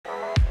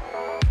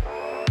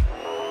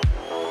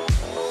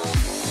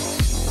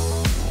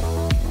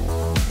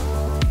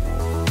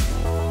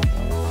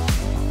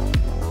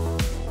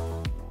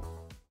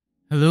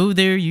Hello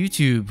there,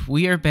 YouTube.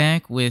 We are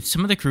back with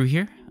some of the crew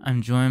here.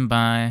 I'm joined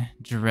by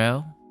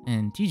Jarrell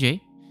and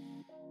TJ.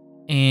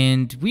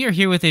 And we are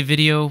here with a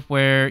video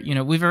where,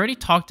 we've already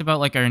talked about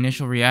like our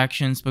initial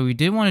reactions, but we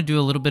did want to do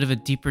a little bit of a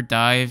deeper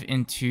dive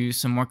into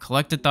some more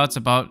collected thoughts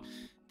about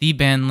the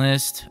ban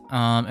list,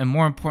 and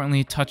more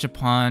importantly, touch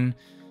upon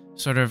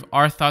sort of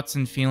our thoughts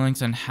and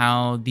feelings on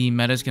how the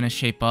meta is going to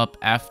shape up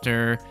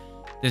after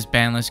this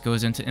ban list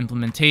goes into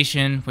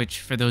implementation, which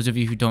for those of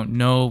you who don't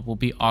know, will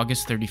be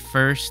August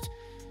 31st.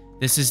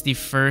 This is the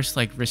first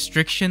like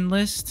restriction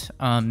list,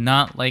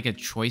 not like a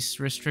choice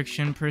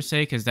restriction per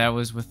se, because that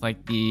was with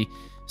like the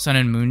Sun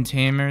and Moon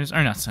tamers,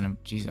 or not Sun and,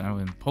 geez, I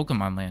was in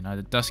Pokemon Land,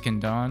 the Dusk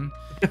and Dawn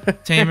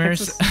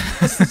tamers.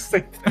 It's the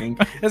same thing.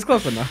 It's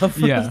close enough.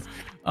 Yeah,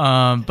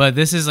 but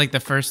this is like the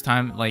first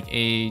time like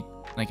a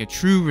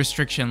true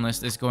restriction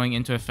list is going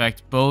into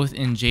effect both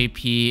in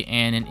JP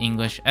and in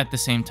English at the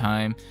same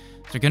time.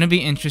 So they're going to be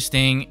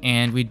interesting,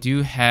 and we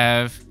do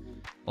have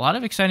a lot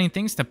of exciting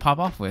things to pop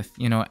off with,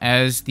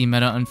 as the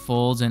meta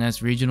unfolds and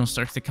as regional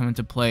starts to come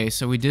into play.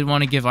 So we did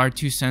want to give our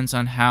 2 cents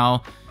on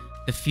how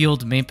the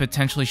field may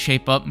potentially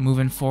shape up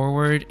moving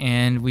forward,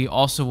 and we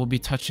also will be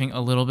touching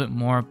a little bit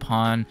more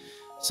upon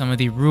some of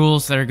the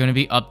rules that are going to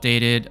be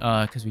updated,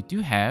 because we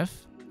do have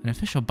an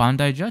official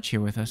Bandai judge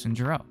here with us in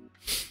Jarrell.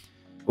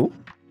 Ooh.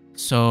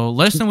 So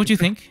let us know what you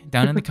think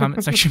down in the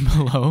comment section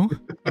below.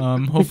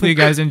 Hopefully you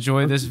guys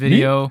enjoy this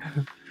video,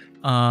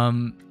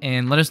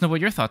 and let us know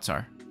what your thoughts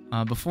are.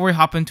 Before we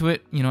hop into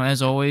it,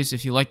 as always,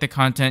 if you like the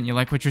content, you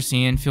like what you're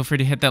seeing, feel free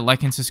to hit that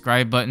like and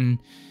subscribe button.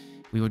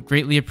 We would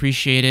greatly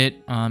appreciate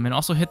it. And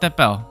also hit that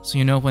bell so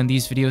you know when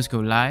these videos go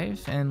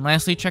live. And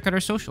lastly, check out our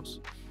socials,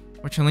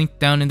 which are linked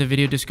down in the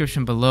video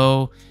description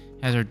below.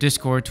 Has our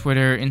Discord,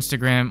 Twitter,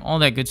 Instagram, all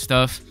that good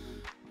stuff.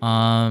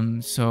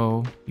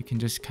 So you can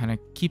just kind of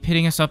keep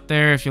hitting us up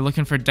there. If you're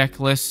looking for deck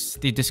lists,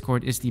 the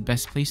Discord is the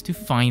best place to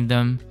find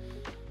them.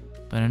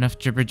 But enough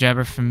jibber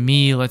jabber from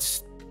me.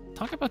 Let's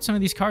talk about some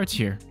of these cards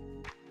here.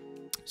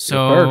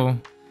 So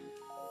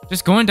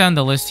just going down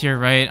the list here,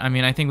 right? I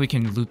mean, I think we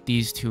can loop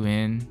these two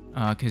in,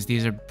 because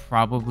these are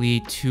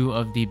probably two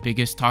of the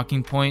biggest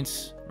talking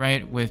points,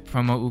 right? With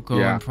Promo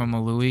Uko and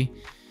Promo Louis.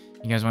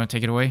 You guys want to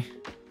take it away?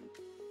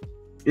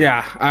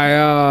 Yeah,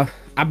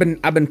 I've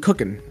been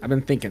cooking. I've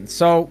been thinking.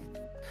 So,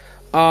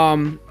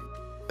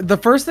 the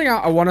first thing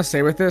I want to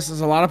say with this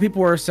is a lot of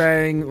people were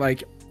saying,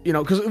 like,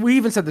 because we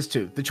even said this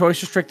too. The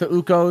choice to restrict the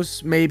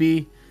Ukos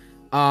maybe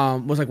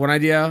was like one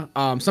idea.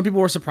 Some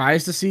people were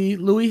surprised to see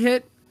Louis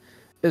hit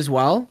as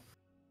well.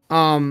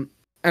 And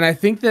I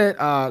think that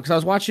because I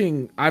was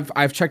watching,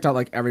 I've checked out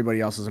like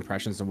everybody else's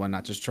impressions and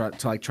whatnot, just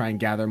to try and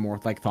gather more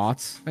like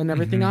thoughts and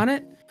everything on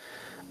it.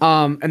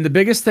 And the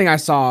biggest thing I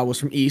saw was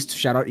from East.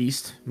 Shout out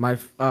East, my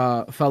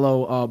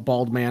fellow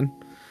bald man.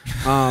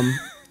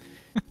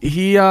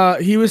 He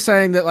was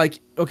saying that, like,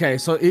 okay,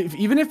 so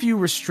even if you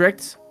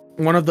restrict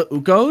one of the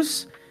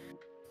Ukos,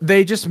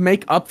 they just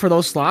make up for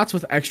those slots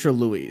with extra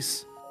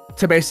Louis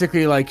to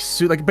basically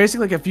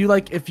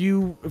if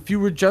you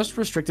were just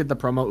restricted the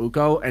promo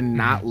Uko and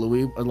not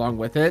Louis along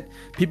with it,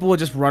 people would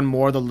just run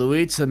more of the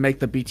Louis to make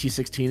the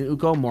BT-17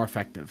 Uko more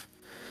effective.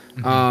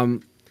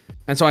 And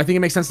so I think it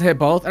makes sense to hit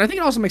both. And I think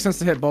it also makes sense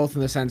to hit both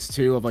in the sense,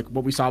 too, of like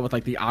what we saw with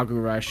like the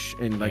Agu Rush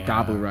and like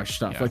Gabu Rush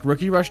stuff. Like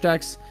rookie Rush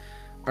decks,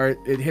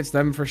 it hits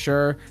them for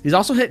sure. These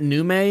also hit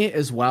Nume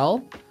as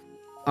well.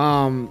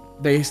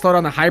 They slow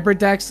down the hybrid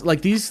decks.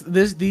 Like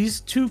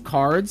these two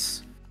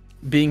cards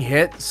being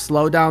hit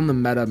slow down the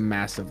meta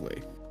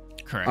massively.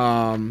 Correct.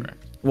 Correct.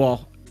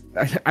 Well,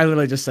 I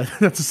literally just said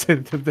that to say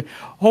that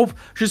hope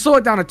should slow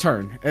it down a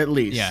turn at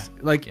least. Yeah.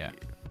 Like,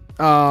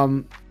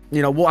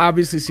 we'll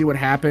obviously see what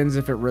happens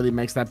if it really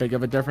makes that big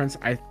of a difference.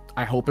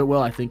 I hope it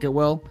will. I think it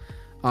will.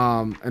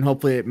 And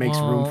hopefully it makes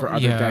room for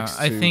other decks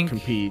to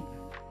compete.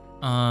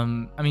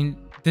 I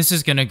mean, this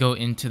is going to go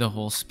into the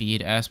whole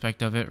speed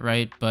aspect of it,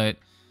 right? But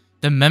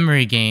the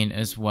memory gain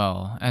as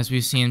well, as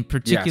we've seen,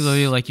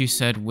 particularly like you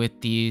said,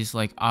 with these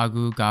like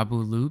Agu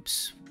Gabu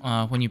loops,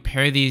 when you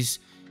pair these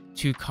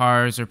two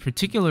cards, or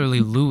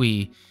particularly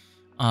Louis,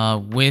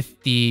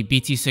 with the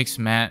BT6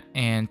 Mat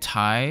and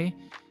Tai,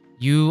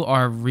 you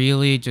are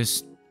really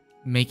just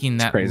making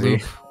that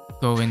loop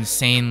go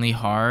insanely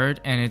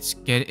hard, and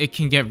it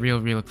can get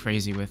real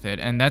crazy with it.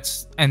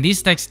 And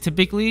these decks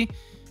typically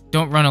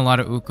don't run a lot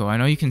of Uko. I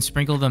know you can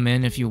sprinkle them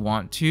in if you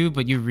want to,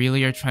 but you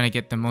really are trying to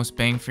get the most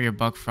bang for your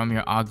buck from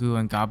your Agu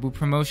and Gabu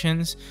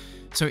promotions.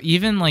 So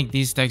even like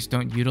these decks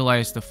don't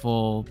utilize the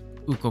full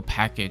Uko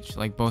package,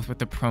 like both with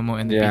the promo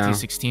and the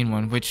BT-16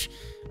 one, which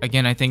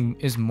again I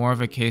think is more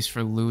of a case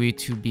for Louis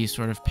to be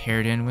sort of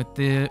paired in with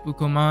the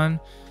Ukomon.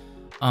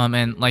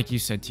 And like you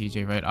said,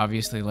 TJ, right?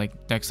 Obviously,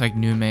 like decks like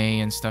Nume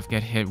and stuff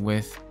get hit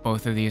with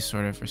both of these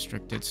sort of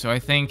restricted. So I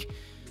think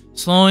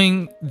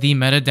slowing the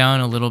meta down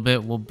a little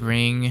bit will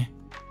bring,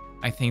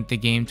 I think, the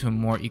game to a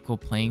more equal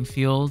playing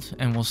field,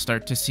 and we'll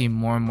start to see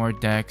more and more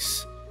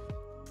decks,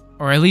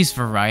 or at least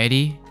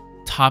variety,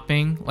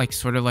 topping, like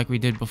sort of like we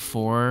did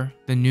before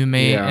the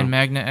Nume and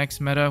Magna X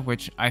meta,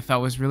 which I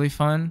thought was really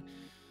fun,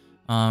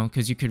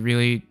 because you could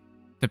really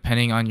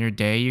depending on your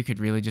day, you could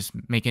really just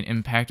make an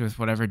impact with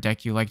whatever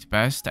deck you liked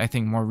best. I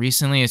think more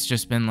recently it's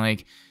just been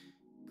like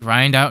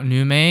grind out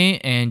Nume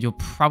and you'll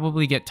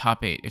probably get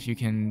top 8 if you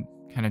can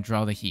kind of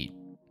draw the heat,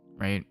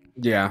 right?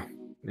 Yeah.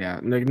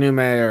 Like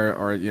Nume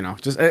or you know,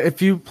 just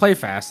if you play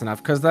fast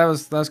enough, because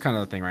that's kind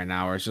of the thing right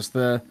now, where it's just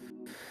the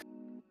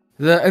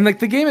and like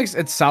the game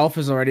itself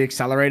is already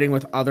accelerating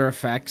with other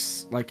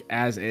effects, like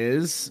as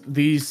is.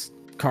 These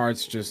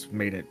cards just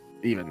made it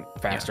even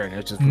faster, and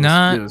it just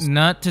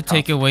not to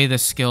take away the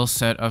skill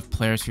set of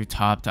players who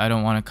topped. I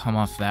don't want to come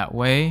off that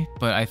way,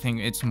 but I think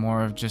it's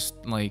more of just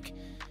like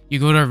you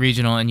go to a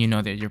regional and you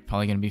know that you're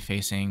probably going to be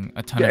facing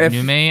a ton of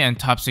Nume, and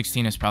top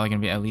 16 is probably going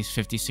to be at least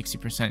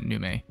 50-60%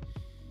 Nume.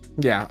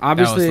 Yeah,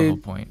 obviously that was the whole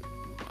point.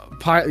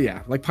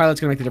 Like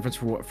Pilot's gonna make the difference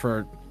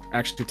for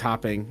actually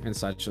topping and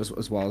such,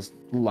 as well as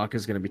luck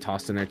is gonna be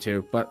tossed in there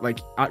too. But like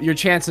your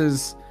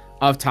chances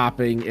of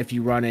topping, if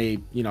you run a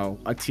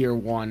tier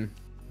 1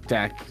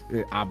 deck,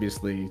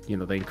 obviously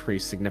they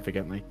increase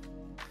significantly.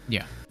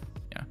 Yeah.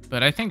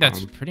 But I think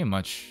that's pretty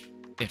much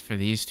it for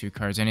these 2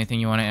 cards.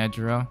 Anything you want to add,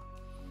 Jarrell?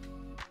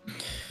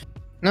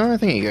 No, I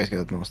think you guys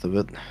got most of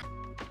it.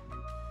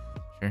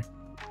 Sure.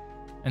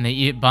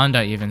 And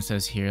Banda even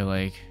says here,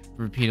 like,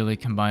 repeatedly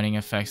combining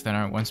effects that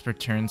aren't once per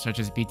turn, such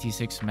as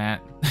BT-6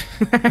 Matt.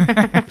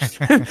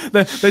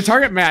 They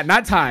target Matt,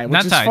 not Ty,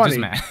 which is funny. Just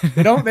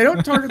Matt. they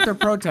don't target their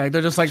pro tag.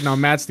 They're just like, no,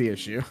 Matt's the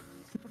issue.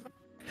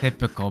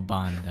 Typical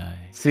Bandai.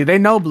 See, they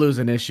know blue's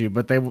an issue,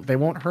 but they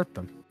won't hurt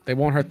them. They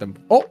won't hurt them.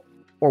 Oh,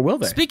 or will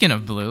they? Speaking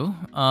of blue,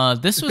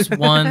 this was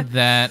one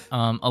that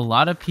a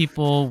lot of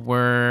people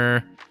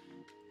were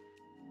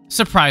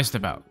surprised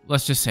about.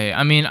 Let's just say.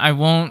 I mean, I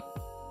won't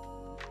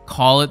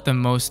call it the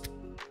most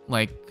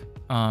like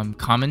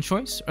common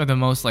choice or the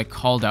most like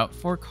called out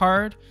for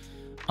card,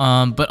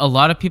 but a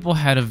lot of people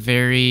had a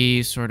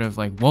very sort of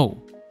like,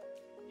 whoa,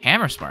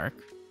 Hammerspark?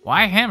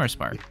 Why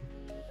Hammerspark?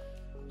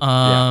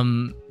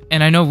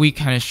 And I know we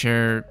kind of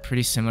share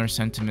pretty similar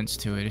sentiments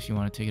to it. If you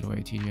want to take it away,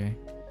 TJ.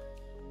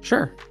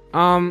 Sure.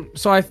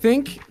 So I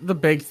think the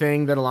big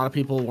thing that a lot of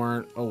people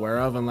weren't aware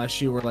of,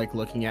 unless you were like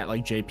looking at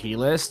like JP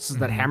lists, is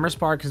that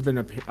Hammerspark has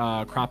been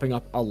cropping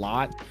up a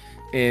lot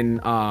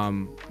in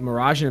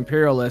Mirage and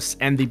Imperial lists,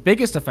 and the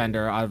biggest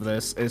offender out of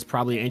this is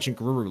probably Ancient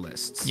Garuru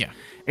lists. Yeah.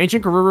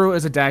 Ancient Garuru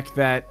is a deck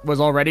that was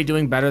already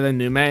doing better than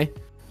Nume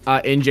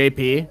in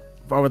JP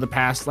over the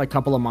past like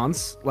couple of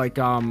months. Like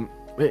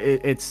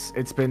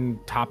it's been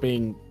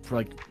topping for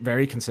like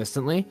very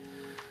consistently.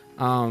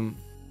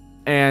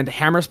 And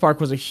Hammerspark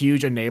was a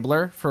huge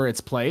enabler for its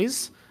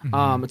plays.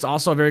 It's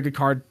also a very good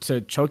card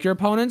to choke your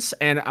opponents,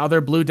 and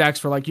other blue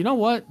decks were like, you know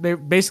what? They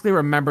basically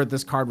remembered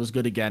this card was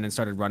good again and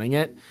started running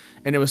it,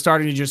 and it was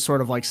starting to just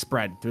sort of like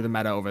spread through the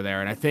meta over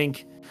there. And I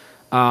think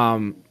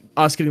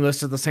us getting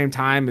listed at the same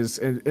time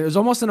it was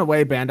almost in a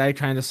way Bandai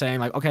kind of saying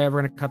like, okay,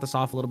 we're gonna cut this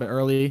off a little bit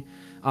early.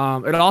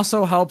 It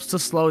also helps to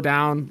slow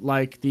down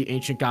like the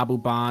Ancient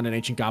Gabu Bond and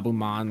Ancient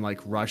Gabumon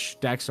like rush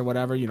decks or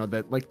whatever,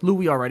 that like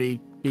Louis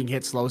already being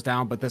hit slows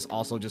down, but this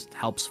also just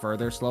helps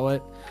further slow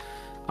it.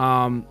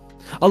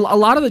 A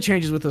lot of the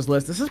changes with this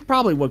list, this is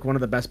probably one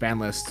of the best ban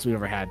lists we've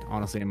ever had,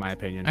 honestly, in my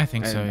opinion. I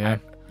think so, yeah.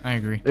 I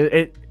agree.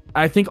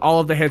 I think all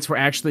of the hits were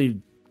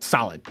actually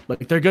solid.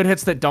 Like, they're good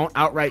hits that don't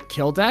outright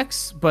kill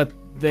decks, but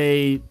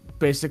they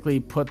basically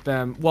put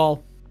them,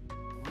 well,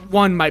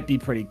 one might be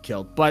pretty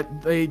killed, but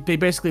they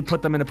basically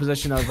put them in a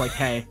position of like,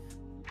 hey,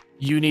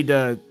 you need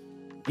to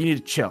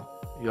chill.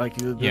 Like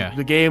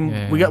the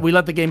game, we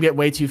let the game get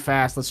way too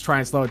fast. Let's try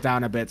and slow it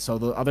down a bit, so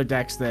the other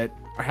decks that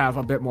have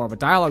a bit more of a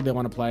dialogue they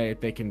want to play,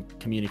 they can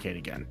communicate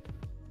again.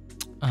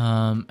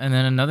 And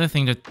then another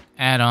thing to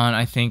add on,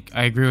 I think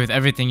I agree with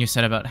everything you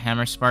said about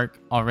Hammerspark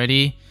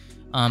already.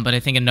 But I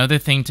think another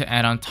thing to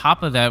add on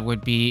top of that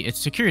would be its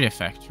security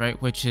effect,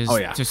 right? Which is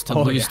just to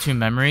lose 2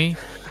 memory.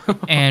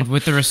 And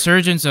with the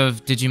resurgence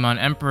of Digimon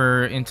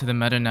Emperor into the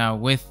meta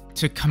now,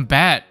 to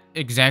combat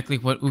exactly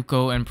what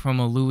Uko and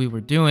Promo Louis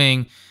were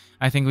doing,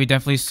 I think we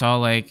definitely saw,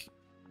 like,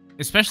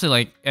 especially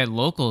like at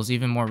locals,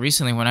 even more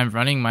recently when I'm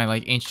running my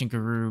like Ancient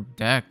Garuru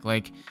deck,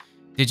 like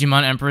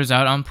Digimon Emperor's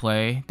out on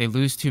play, they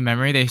lose 2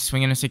 memory, they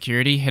swing into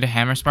security, hit a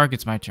Hammerspark,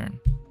 it's my turn.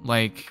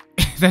 Like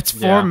that's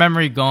 4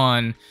 memory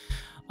gone.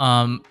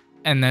 And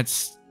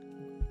that's,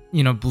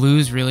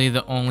 blue's really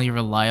the only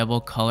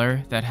reliable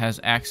color that has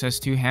access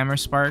to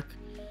Hammerspark.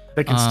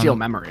 They can steal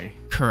memory.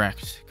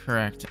 Correct.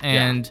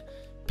 And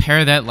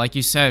pair that, like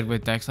you said,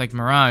 with decks like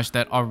Mirage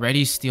that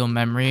already steal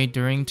memory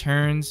during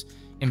turns,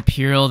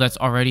 Imperial that's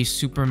already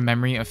super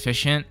memory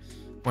efficient,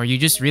 where you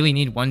just really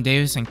need 1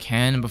 Davis and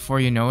Ken, and before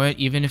you know it,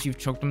 even if you've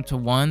choked them to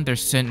 1, they're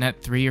sitting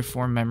at 3 or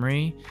 4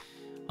 memory.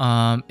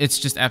 It's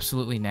just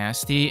absolutely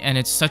nasty, and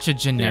it's such a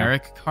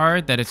generic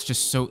card that it's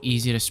just so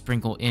easy to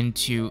sprinkle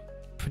into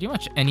pretty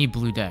much any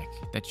blue deck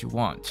that you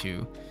want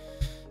to.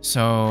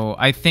 So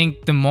I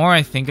think the more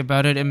I think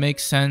about it, it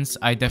makes sense.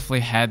 I definitely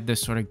had this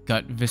sort of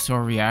gut visceral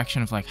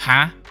reaction of like,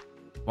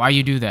 why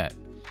you do that?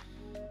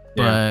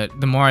 But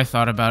the more I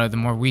thought about it, the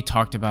more we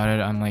talked about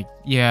it, I'm like,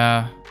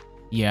 yeah,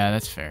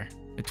 that's fair.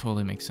 It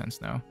totally makes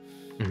sense now.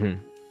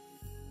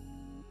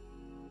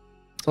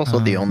 It's also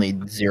the only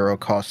zero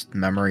cost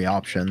memory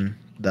option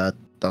that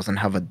doesn't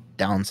have a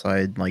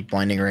downside. Like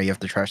Blinding Ray, you have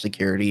to trash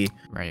security.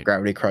 Right.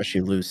 Gravity Crush,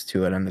 you lose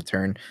 2 at end of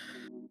turn.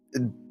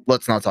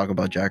 Let's not talk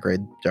about Jack Raid.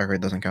 Jack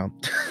Raid doesn't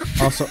count.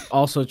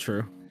 also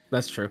true.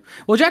 That's true.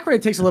 Well, Jack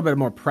Raid takes a little bit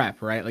more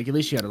prep, right? Like at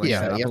least you had to like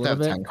set up you a have to little have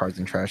bit. 10 cards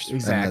in trash.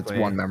 Exactly.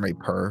 And that's 1 memory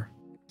per.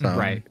 So,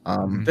 right.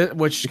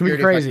 Which can be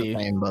security effects crazy. the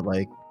same, but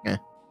like,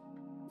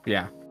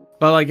 Yeah.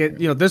 But like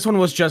this one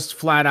was just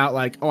flat out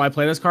like, oh, I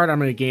play this card, I'm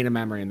gonna gain a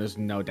memory, and there's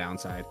no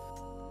downside.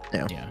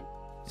 Yeah.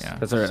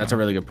 That's a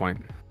really good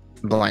point.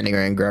 Blinding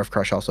Ray and Graph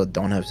Crush also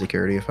don't have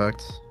security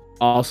effects.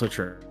 Also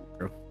true.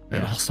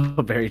 And Yeah. also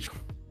very true.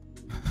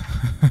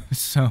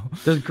 So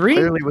does green?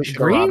 Clearly, we should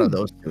go out of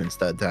those 2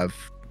 instead to have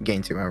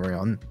gain 2 memory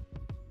on.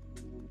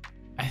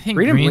 I think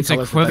green green's and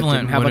blue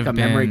equivalent have like a been...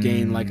 memory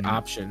gain like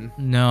option.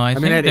 No, I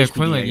think the HPD,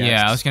 equivalent. I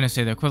Yeah, I was gonna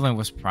say the equivalent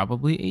was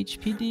probably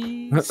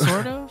HPD,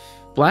 sort of.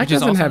 Black Which is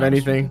doesn't also have not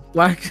anything.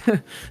 Black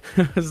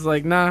is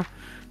like, nah,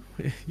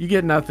 you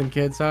get nothing,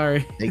 kid.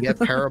 Sorry. They get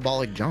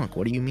parabolic junk.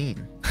 What do you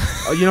mean?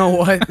 Oh, you know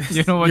what?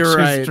 You know what? You're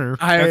right. True.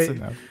 That's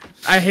enough.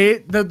 I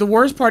hate the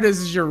worst part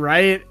is you're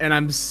right, and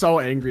I'm so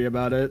angry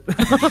about it.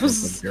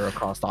 Zero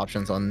cost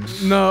options on.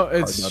 No,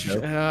 it's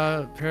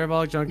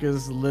parabolic junk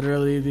is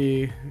literally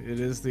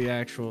the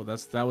actual.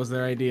 That was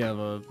their idea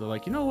of they're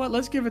like, you know what?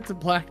 Let's give it to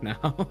black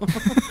now.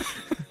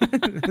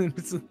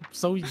 It's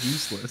so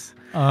useless.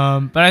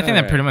 But I think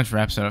that pretty much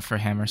wraps it up for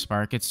Hammer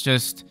Spark. It's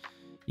just,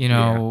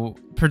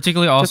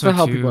 particularly also just to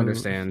help people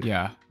understand.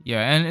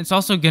 Yeah, and it's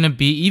also going to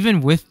be, even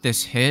with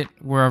this hit,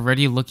 we're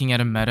already looking at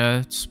a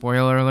meta,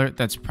 spoiler alert,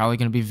 that's probably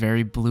going to be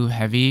very blue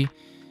heavy.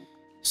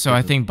 So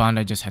I think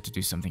Bandai just had to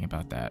do something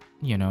about that,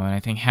 and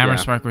I think Hammer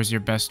Spark was your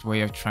best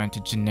way of trying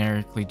to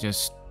generically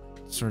just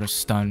sort of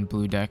stun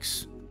blue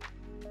decks,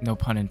 no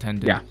pun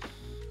intended,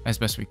 as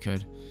best we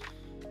could.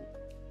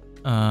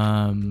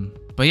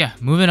 But yeah,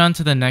 moving on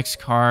to the next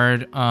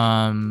card.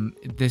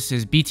 This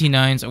is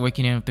BT-9's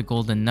Awakening of the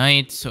Golden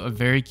Knight, so a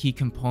very key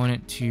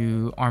component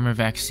to Armor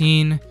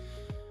Vaccine.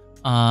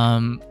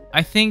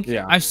 I think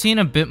I've seen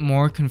a bit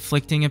more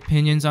conflicting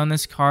opinions on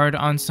this card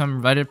on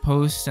some Reddit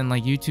posts and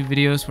like YouTube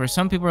videos where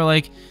some people are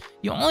like,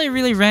 you only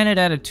really ran it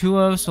at a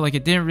 2-of, so like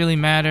it didn't really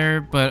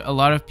matter. But a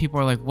lot of people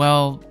are like,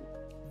 well,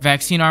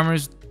 Vaccine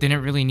Armors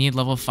didn't really need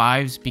level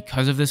 5s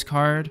because of this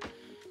card.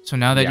 So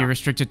now that you're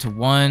restricted to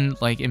 1,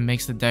 like it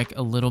makes the deck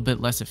a little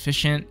bit less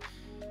efficient.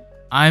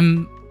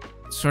 I'm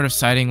sort of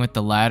siding with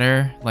the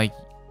latter. Like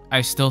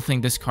I still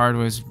think this card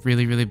was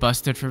really, really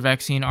busted for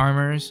Vaccine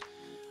Armors.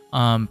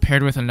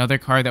 Paired with another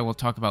card that we'll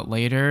talk about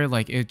later,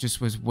 like it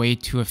just was way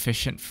too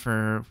efficient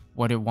for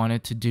what it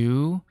wanted to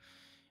do.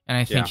 And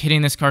I think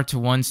hitting this card to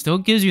 1 still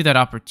gives you that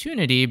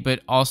opportunity,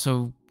 but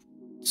also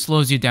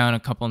slows you down a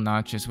couple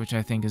notches, which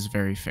I think is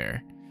very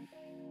fair.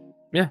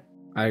 Yeah,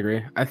 I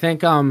agree. I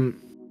think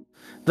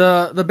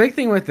the big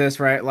thing with this,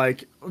 right,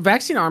 like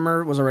Vaccine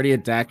Armor was already a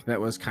deck that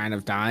was kind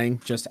of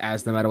dying just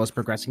as the meta was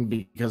progressing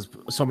because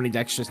so many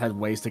decks just had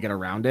ways to get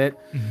around it.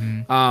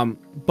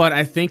 But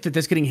I think that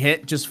this getting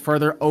hit just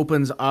further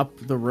opens up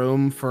the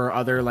room for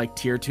other like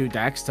tier 2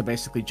 decks to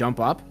basically jump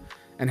up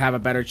and have a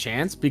better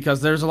chance, because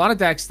there's a lot of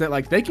decks that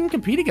like they can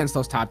compete against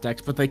those top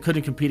decks, but they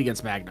couldn't compete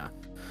against Magna.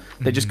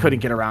 They just couldn't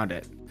get around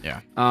it.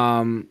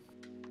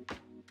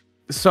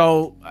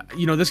 So,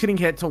 this getting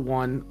hit to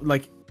 1,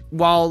 like,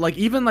 while like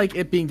even like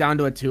it being down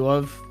to a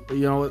 2-of,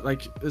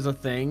 like is a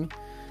thing,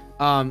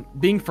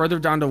 being further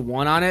down to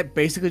 1 on it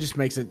basically just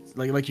makes it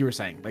like you were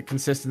saying, like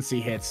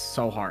consistency hits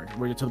so hard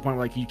where you're to the point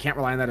where like you can't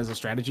rely on that as a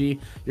strategy.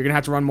 You're gonna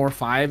have to run more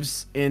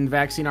 5s in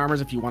Vaccine Armors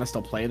if you want to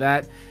still play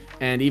that.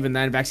 And even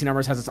then, Vaccine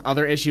Armors has its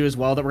other issue as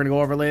well that we're gonna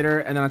go over later.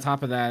 And then on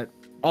top of that,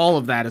 all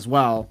of that as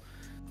well,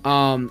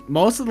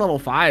 most of the level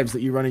 5s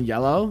that you run in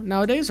yellow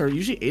nowadays are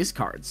usually ace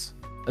cards,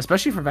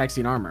 especially for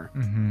Vaccine Armor.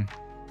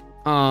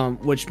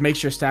 Which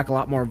makes your stack a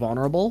lot more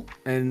vulnerable,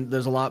 and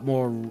there's a lot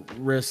more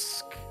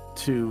risk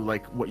to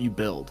like what you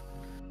build.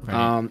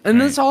 And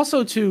there's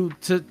also to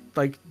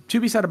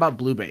be said about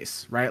blue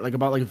base, right? Like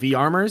about like V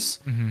armors.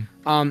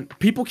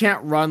 People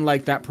can't run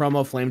like that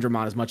promo Flame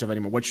Dramon as much of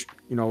anymore, which,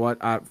 you know what,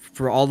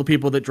 for all the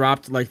people that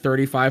dropped like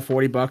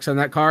 $35-$40 on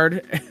that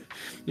card,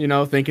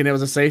 thinking it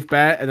was a safe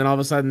bet, and then all of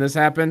a sudden this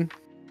happened,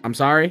 I'm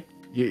sorry.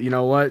 You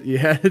know what, you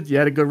had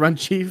a good run,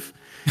 Chief.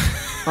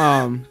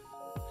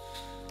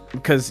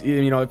 Because,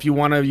 if you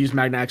want to use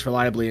Magna X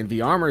reliably in V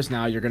armors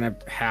now, you're going to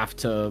have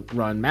to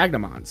run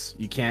Magnamons.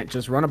 You can't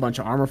just run a bunch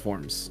of armor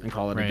forms and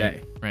call it a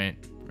day. Right.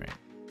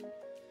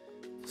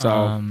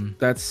 So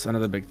that's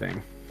another big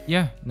thing.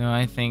 Yeah, no,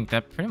 I think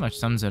that pretty much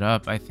sums it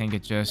up. I think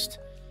it just...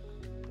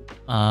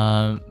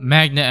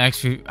 Magna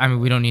X, we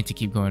don't need to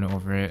keep going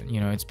over it.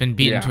 It's been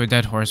beaten to a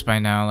dead horse by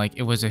now. Like,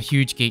 it was a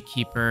huge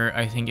gatekeeper.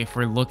 I think if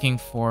we're looking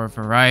for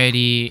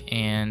variety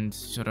and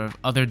sort of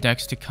other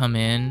decks to come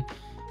in,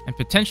 and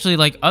potentially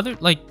like other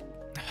like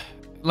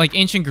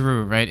Ancient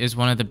Guru, right, is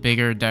one of the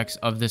bigger decks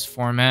of this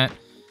format.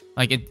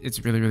 Like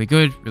it's really, really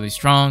good, really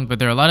strong, but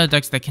there are a lot of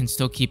decks that can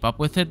still keep up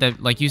with it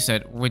that, like you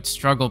said, would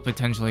struggle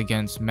potentially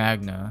against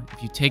Magna.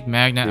 If you take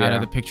Magna out of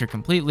the picture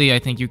completely, I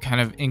think you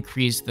kind of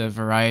increase the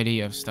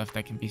variety of stuff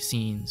that can be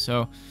seen.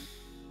 So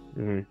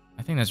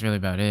I think that's really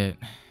about it.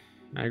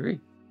 I agree.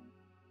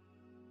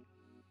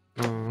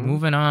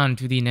 Moving on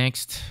to the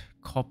next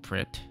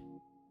culprit.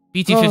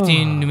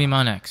 BT-17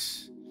 Numemon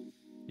X.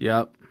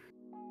 Yep.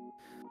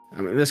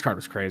 I mean, this card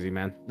was crazy,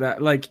 man.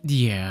 That like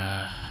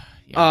yeah.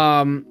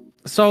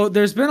 So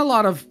there's been a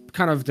lot of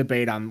kind of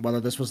debate on whether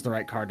this was the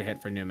right card to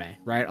hit for Nume,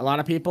 right? A lot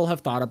of people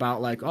have thought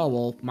about like, oh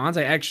well, Monze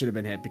X should have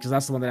been hit because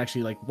that's the one that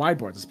actually like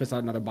wideboards. It spits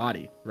out another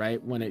body,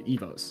 right? When it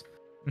evos.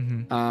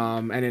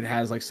 And it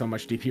has like so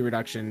much DP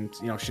reduction,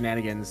 you know,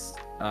 shenanigans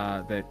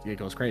that it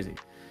goes crazy.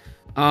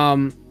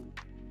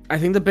 I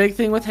think the big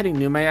thing with hitting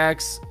Nume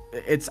X,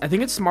 I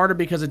think it's smarter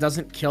because it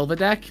doesn't kill the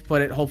deck,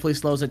 but it hopefully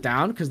slows it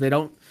down because they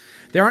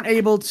aren't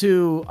able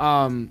to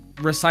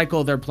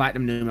recycle their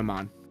Platinum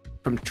Numemon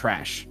from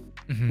trash.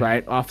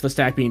 Right off the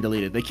stack being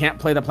deleted. They can't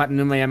play the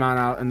Platinum Numemon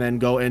out and then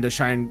go into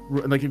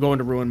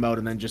ruin mode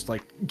and then just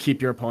like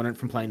keep your opponent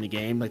from playing the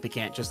game. Like they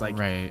can't just like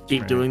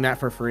keep doing that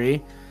for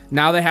free.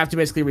 Now they have to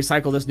basically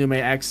recycle this Nume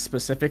X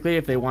specifically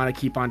if they want to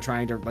keep on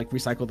trying to like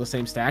recycle the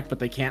same stack, but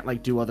they can't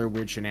like do other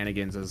weird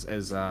shenanigans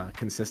as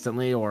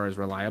consistently or as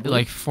reliably. It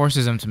like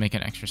forces them to make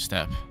an extra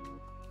step.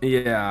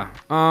 Yeah.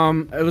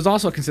 It was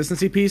also a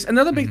consistency piece.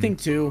 Another big thing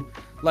too,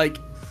 like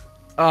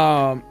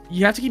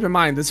you have to keep in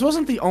mind this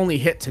wasn't the only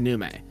hit to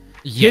Nume.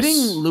 Hitting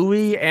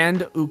Louis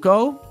and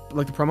Uko,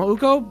 like the promo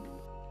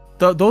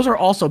Uko, those are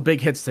also big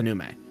hits to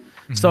Nume.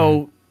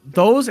 So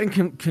those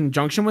in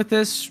conjunction with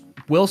this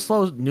will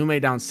slow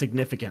Nume down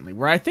significantly.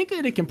 Where I think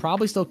that it can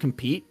probably still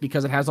compete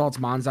because it has all its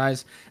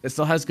Monzais. It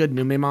still has good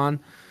Numemon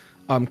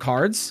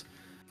cards.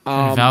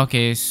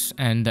 Valkase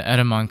and the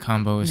Edamon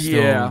combo is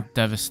still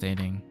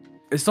devastating.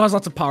 It still has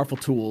lots of powerful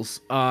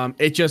tools.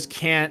 It just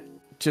can't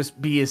just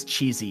be as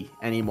cheesy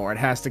anymore. It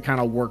has to kind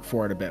of work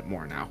for it a bit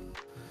more now.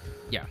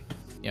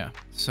 Yeah.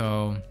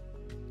 So,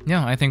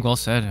 yeah, I think well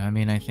said. I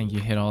mean, I think you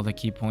hit all the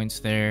key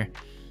points there.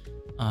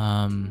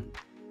 And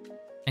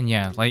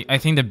yeah, like I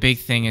think the big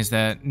thing is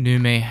that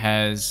Nume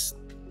has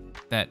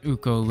that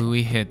Uko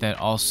Louis hit that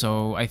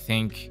also I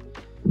think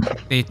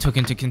they took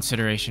into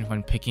consideration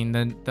when picking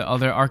the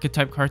other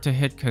archetype card to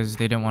hit because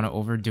they didn't want to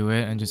overdo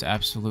it and just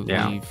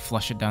absolutely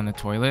flush it down the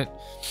toilet.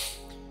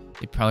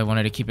 They probably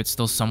wanted to keep it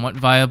still somewhat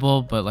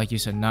viable, but like you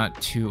said, not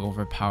too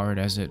overpowered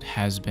as it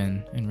has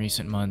been in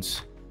recent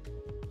months.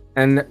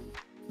 And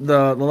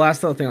the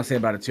last little thing I'll say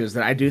about it too is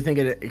that I do think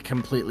it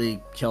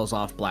completely kills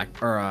off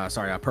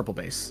purple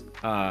base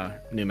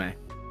Nume,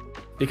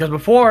 because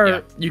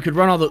before you could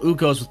run all the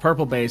Ukos with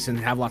purple base and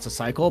have lots of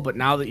cycle, but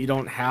now that you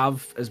don't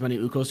have as many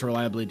Ukos to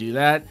reliably do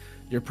that,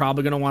 you're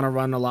probably going to want to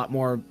run a lot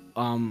more.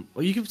 Well,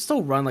 you can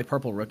still run like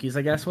purple rookies,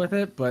 I guess, with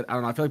it, but I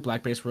don't know. I feel like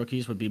black base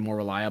rookies would be more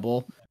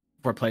reliable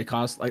for play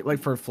cost, like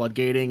for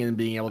floodgating and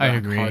being able to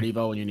have hard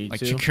evo when you need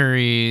to. Like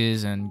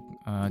Chikuris and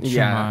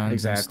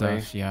Chumans and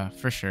stuff. Yeah,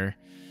 for sure.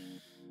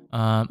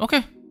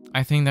 Okay,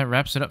 I think that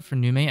wraps it up for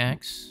Nume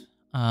X.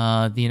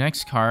 The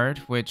next card,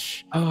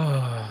 which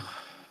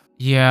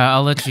yeah,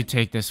 I'll let you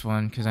take this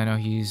one because I know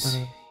he's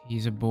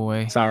a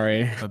boy.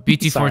 Sorry. But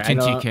BT-14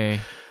 TK.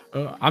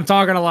 I'm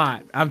talking a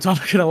lot. I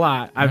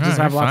just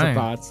have lots of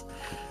thoughts.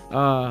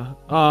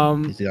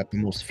 He's got the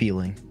most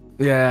feeling.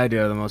 Yeah, I do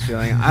have the most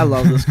feeling. I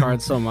love this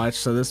card so much,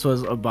 so this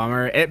was a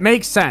bummer. It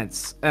makes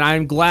sense, and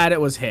I'm glad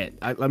it was hit.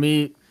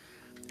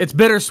 It's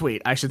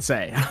bittersweet, I should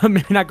say.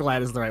 Maybe not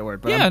glad is the right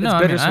word, but yeah, it's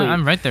bittersweet.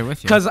 I'm right there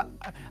with you. Because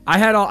I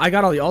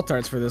got all the alt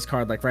arts for this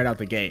card like right out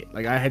the gate.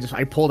 Like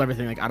I pulled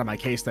everything like out of my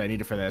case that I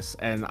needed for this,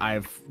 and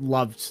I've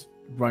loved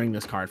running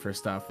this card for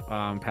stuff.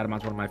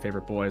 Patamon's one of my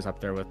favorite boys up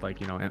there with like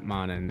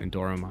Entmon and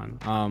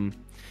Doromon.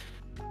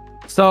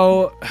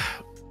 So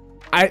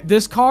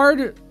this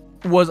card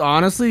was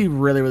honestly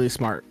really, really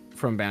smart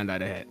from Bandai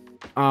to hit.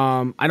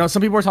 I know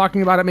some people were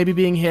talking about it maybe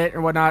being hit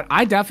or whatnot.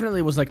 I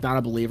definitely was like not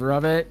a believer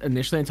of it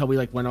initially until we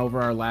like went over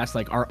our last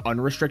like our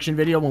unrestriction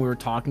video when we were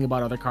talking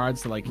about other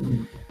cards to like,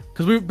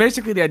 because we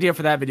basically the idea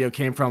for that video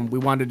came from we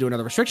wanted to do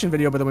another restriction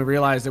video, but then we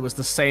realized it was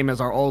the same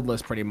as our old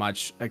list pretty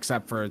much,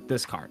 except for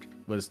this card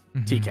was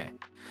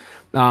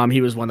TK.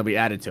 He was one that we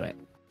added to it.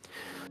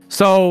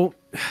 So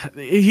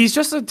he's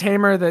just a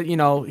tamer that,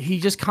 he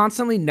just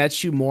constantly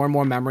nets you more and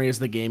more memory as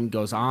the game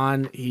goes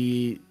on.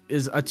 He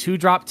is a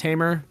 2-drop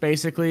tamer,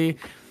 basically.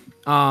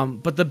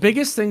 But the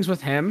biggest things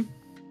with him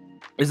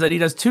is that he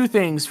does 2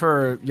 things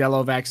for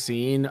yellow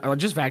vaccine, or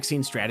just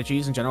vaccine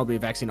strategies in general, be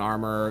it vaccine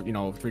armor,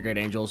 3 great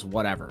angels,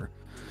 whatever.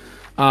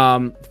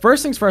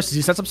 First things first is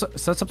he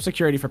sets up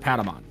security for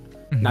Patamon.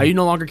 Now you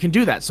no longer can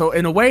do that. So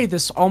in a way,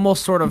 this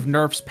almost sort of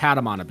nerfs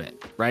Patamon a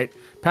bit, right?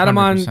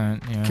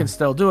 Patamon can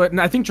still do it.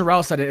 And I think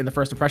Jarrell said it in the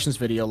first impressions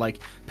video, like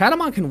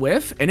Patamon can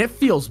whiff and it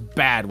feels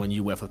bad when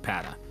you whiff with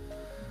Pata.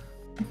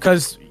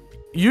 Because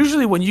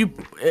usually when you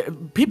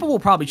people will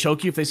probably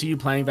choke you if they see you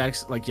playing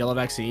like yellow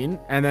vaccine,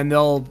 and then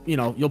they'll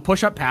you'll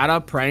push up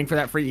Pata praying for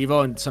that free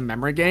evo and some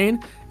memory gain.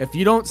 If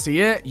you don't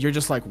see it, you're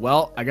just like,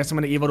 well, I guess I'm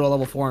gonna evo to a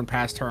level 4 and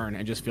pass turn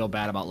and just feel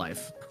bad about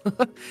life.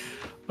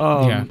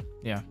 Yeah,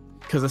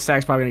 because the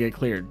stack's probably gonna get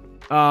cleared.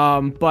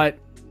 But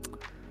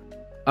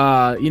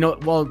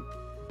while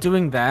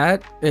doing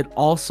that, it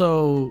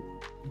also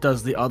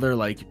does the other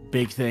like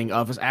big thing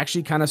of is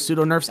actually kind of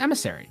pseudo nerfs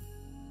Emissary.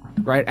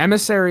 Right,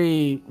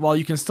 Emissary, while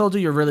you can still do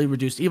your really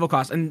reduced evil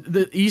cost, and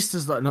the East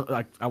is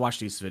like, I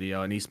watched East's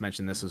video and East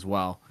mentioned this as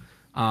well.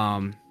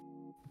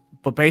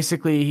 But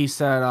basically he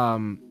said,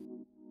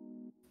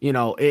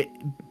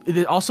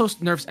 it also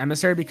nerfs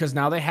Emissary because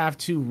now they have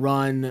to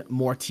run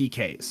more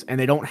TKs, and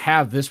they don't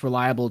have this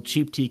reliable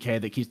cheap TK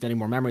that keeps getting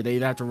more memory. They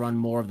either have to run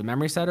more of the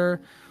memory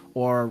setter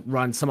or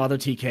run some other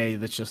TK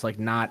that's just like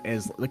not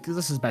as like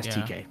this is best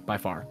TK by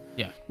far.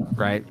 Yeah.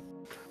 Right.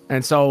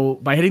 And so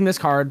by hitting this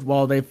card,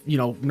 while they've,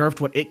 nerfed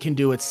what it can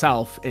do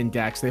itself in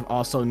decks, they've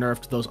also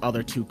nerfed those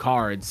other 2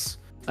 cards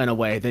in a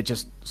way that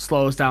just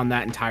slows down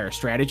that entire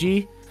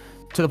strategy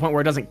to the point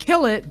where it doesn't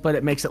kill it, but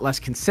it makes it less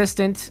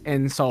consistent.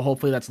 And so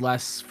hopefully that's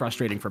less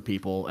frustrating for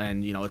people.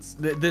 And, it's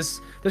this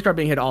card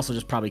being hit also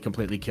just probably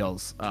completely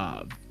kills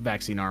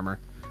vaccine armor.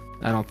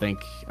 I don't think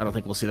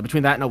we'll see that.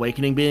 Between that and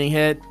Awakening being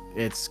hit,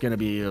 it's gonna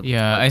be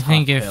I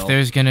think if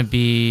there's gonna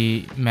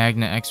be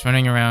Magna X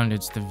running around,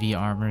 it's the V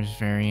Armors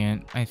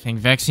variant. I think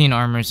Vaccine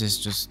Armors is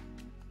just,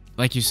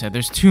 like you said,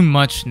 there's too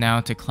much now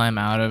to climb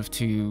out of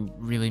to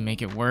really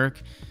make it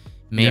work.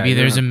 Maybe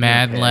there's a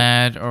Mad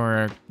Lad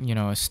or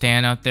a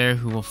Stan out there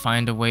who will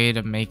find a way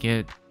to make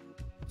it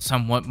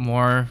somewhat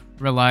more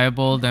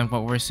reliable than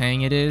what we're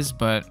saying it is,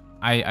 but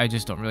I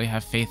just don't really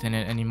have faith in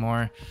it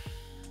anymore.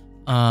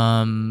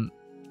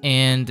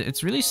 And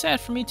it's really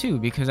sad for me too,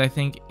 because I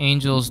think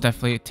Angels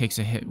definitely takes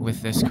a hit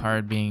with this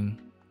card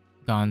being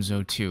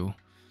Gonzo too.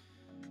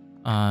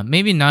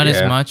 Maybe not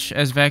as much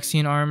as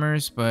Vaccine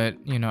Armors, but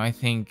I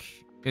think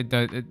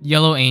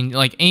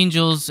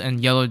Angels and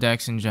yellow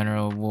decks in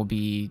general will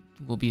be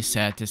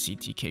sad to see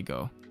TK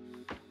go.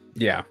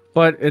 Yeah,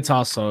 but it's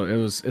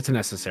also it's a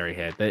necessary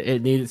hit.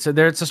 It needed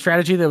it's a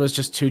strategy that was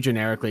just too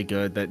generically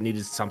good that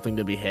needed something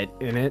to be hit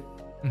in it.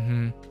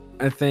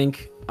 I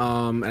think.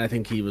 And I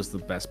think he was the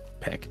best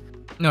pick.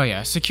 No,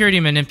 yeah. Security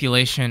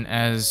manipulation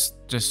as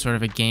just sort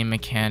of a game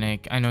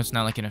mechanic. I know it's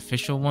not like an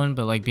official one,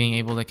 but like being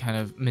able to kind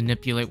of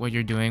manipulate what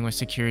you're doing with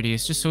security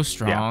is just so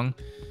strong.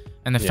 Yeah.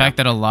 And the fact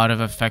that a lot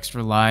of effects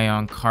rely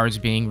on cards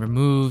being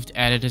removed,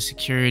 added to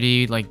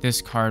security, like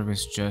this card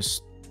was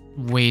just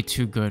way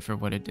too good for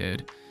what it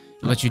did. It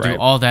let you do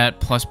all that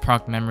plus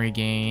proc memory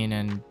gain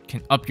and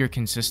can up your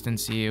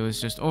consistency. It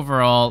was just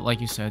overall, like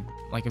you said,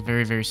 like a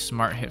very, very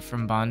smart hit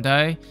from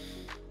Bandai.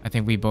 I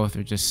think we both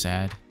are just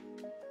sad.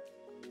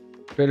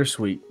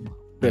 Bittersweet.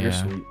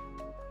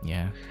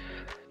 Yeah.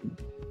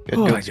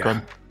 Good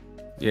scrub.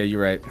 Yeah, you're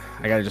right.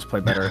 I gotta just play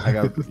better. I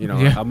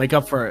gotta, I'll make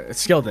up for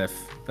skill diff.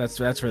 That's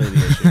really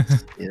the issue.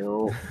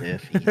 Skill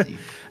diff, easy.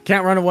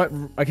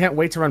 I can't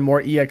wait to run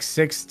more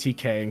EX6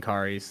 TK and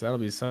Karis. That'll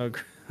be so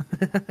good.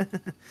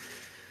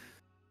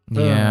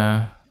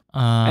 Yeah.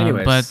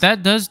 Anyways. But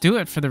that does do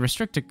it for the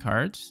restricted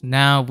cards.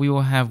 Now we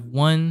will have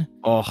one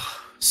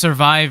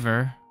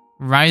survivor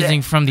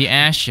rising from the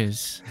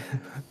ashes.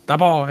 The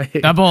boy.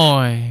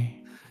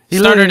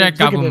 Starter deck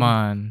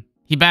Gabumon.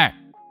 He back.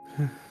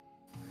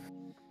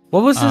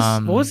 What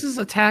was his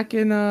attack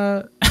in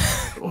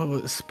what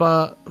was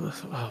Spa?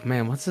 Oh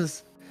man, what's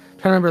his? I'm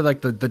trying to remember like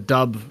the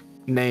dub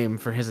name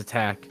for his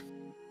attack.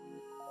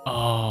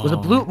 Oh.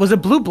 Was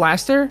it Blue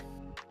Blaster?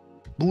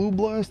 Blue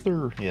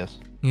Blaster. Yes.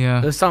 Yeah.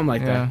 There's something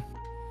like that.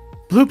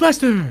 Blue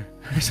Blaster.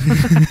 I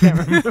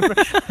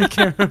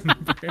can't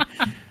remember.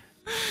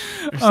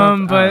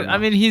 But I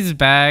mean, he's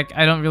back.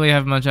 I don't really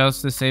have much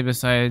else to say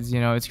besides,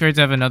 it's great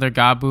to have another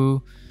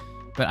Gabu,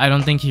 but I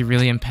don't think he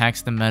really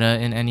impacts the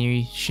meta in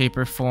any shape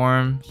or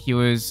form. He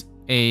was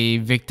a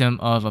victim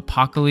of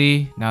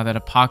Apocalypse. Now that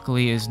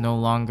Apocalypse is no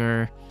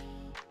longer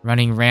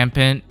running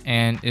rampant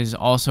and is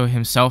also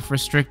himself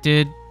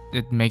restricted,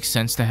 it makes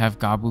sense to have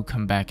Gabu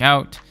come back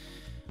out.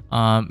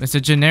 It's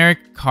a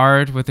generic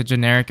card with a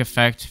generic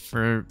effect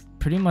for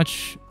pretty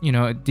much,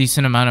 a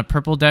decent amount of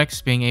purple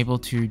decks. Being able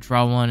to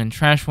draw one and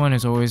trash one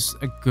is always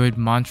a good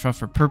mantra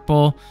for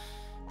purple.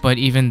 But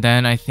even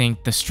then, I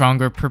think the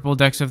stronger purple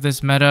decks of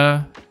this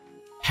meta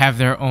have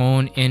their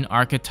own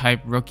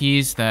in-archetype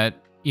rookies that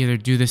either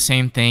do the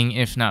same thing,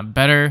 if not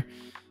better.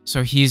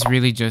 So he's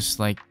really just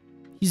like,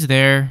 he's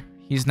there.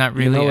 He's not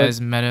really as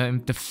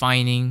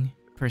meta-defining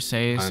per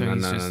se.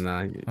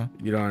 No.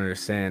 You don't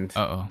understand.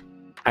 Uh-oh.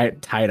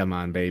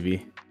 Titamon,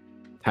 baby.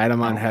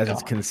 Titamon has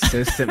its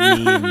consistent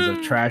means of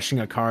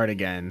trashing a card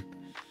again,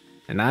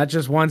 and not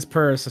just once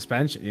per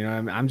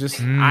suspension. I'm just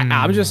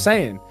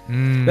saying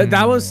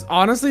that was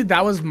honestly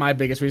my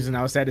biggest reason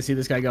I was sad to see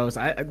this guy go.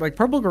 I like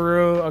Purple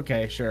Guru.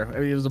 Okay, sure,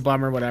 it was a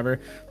bummer, whatever.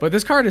 But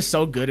this card is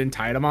so good in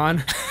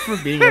Titamon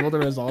for being able to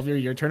resolve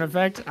your turn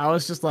effect. I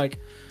was just like,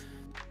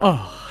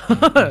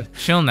 oh,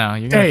 chill now.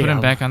 You're gonna put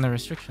him back on the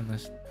restriction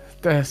list.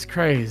 That's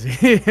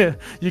crazy.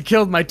 You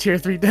killed my tier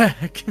 3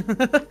 deck.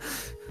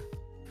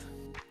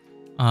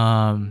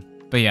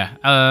 But yeah,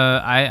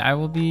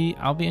 I'll be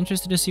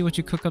interested to see what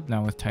you cook up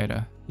now with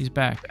Taita. He's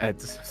back.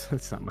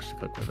 It's not much to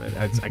cook with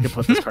it. I could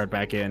put this card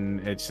back in.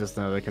 It's just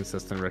another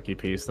consistent rookie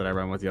piece that I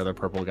run with the other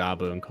purple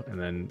Gabu and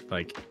then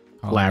like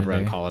Labra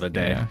and call it a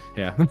day.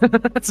 Yeah.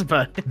 That's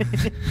about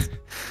it.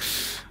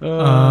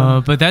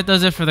 But that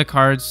does it for the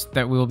cards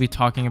that we will be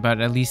talking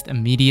about, at least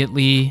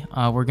immediately.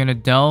 We're gonna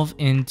delve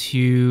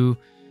into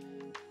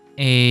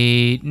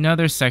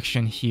another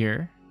section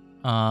here.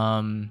 We'll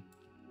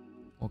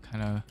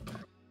kind of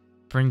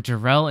bring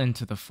Jarrell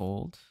into the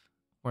fold,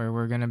 where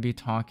we're gonna be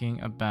talking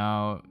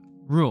about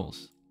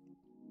rules.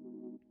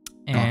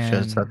 And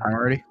shit, it's that time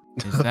already?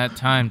 Is that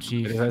time,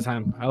 Chief? It is that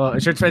time.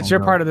 It's your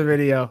part of the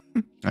video.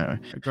 Anyway,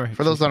 Go ahead,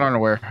 for those that aren't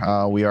aware,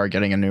 we are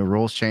getting a new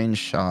rules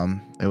change.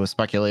 It was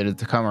speculated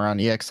to come around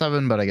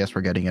EX7, but I guess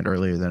we're getting it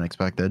earlier than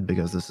expected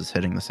because this is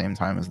hitting the same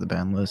time as the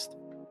ban list.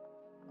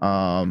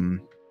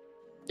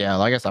 Yeah,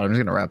 like I said, I'm just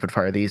gonna rapid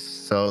fire these.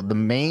 So the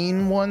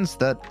main ones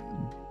that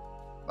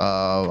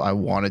I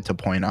wanted to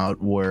point out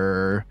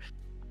were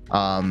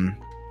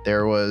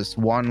there was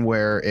one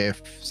where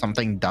if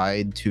something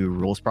died to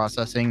rules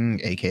processing,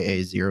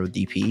 aka 0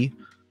 DP,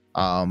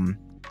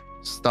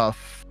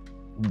 stuff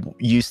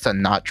used to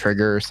not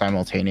trigger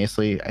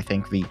simultaneously. I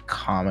think the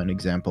common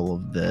example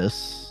of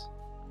this.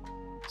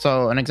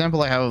 So an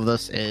example I have of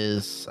this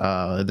is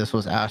this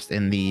was asked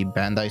in the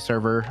Bandai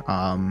server.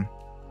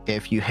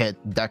 If you hit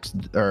Dex,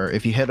 or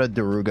if you hit a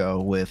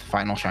Darugo with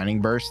Final Shining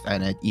Burst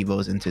and it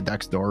evos into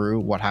Dex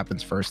Doru, what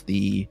happens first?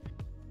 The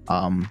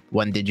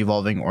when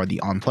Digivolving or the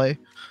on play.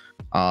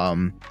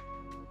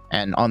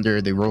 And under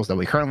the rules that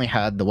we currently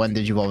had, the when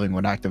Digivolving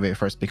would activate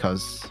first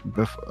because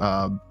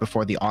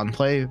before the on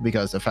play,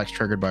 because effects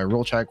triggered by a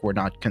rule check were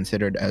not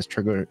considered as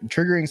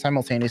triggering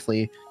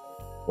simultaneously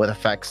with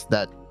effects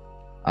that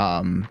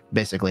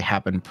basically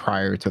happened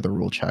prior to the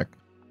rule check.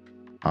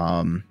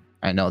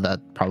 I know that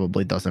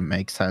probably doesn't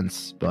make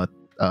sense, but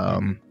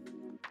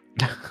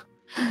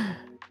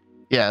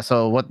yeah.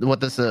 So what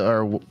this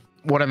or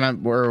what I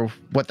meant, or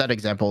what that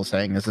example is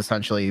saying, is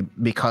essentially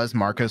because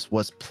Marcus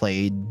was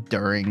played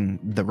during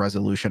the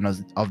resolution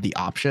of the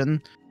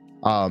option,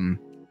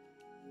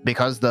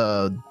 because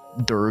the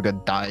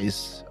Daruga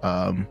dies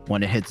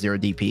when it hits 0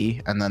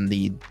 DP, and then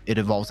it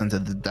evolves into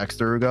the Dex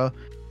Daruga.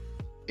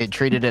 It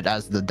treated it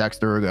as the Dex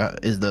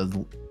Daruga is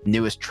the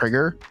newest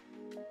trigger.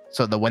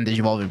 So the when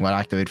Digivolving would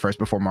activate first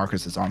before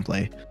Marcus is on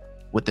play.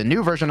 With the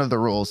new version of the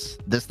rules,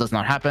 this does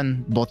not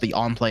happen. Both the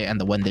on play and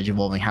the when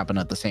Digivolving happen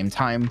at the same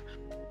time.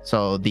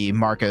 So the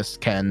Marcus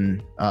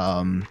can,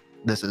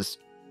 this is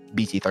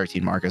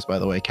BT-17 Marcus, by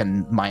the way,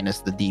 can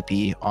minus the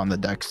DP on the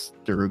Dex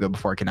Daruga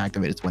before it can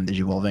activate its when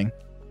Digivolving.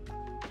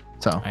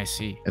 So I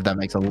see. If that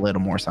makes a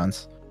little more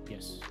sense.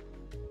 Yes.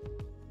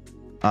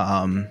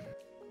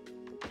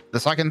 The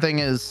second thing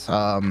is,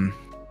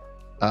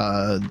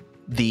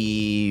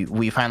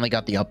 we finally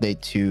got the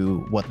update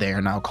to what they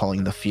are now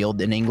calling the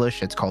field in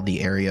English. It's called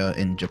the area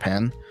in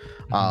Japan.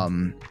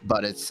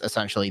 But it's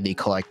essentially the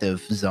collective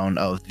zone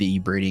of the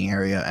breeding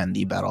area and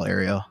the battle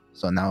area.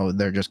 So now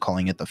they're just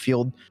calling it the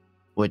field,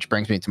 which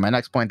brings me to my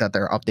next point, that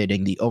they're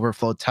updating the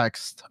overflow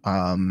text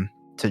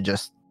to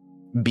just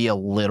be a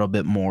little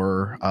bit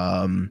more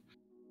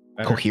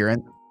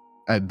coherent,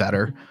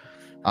 better.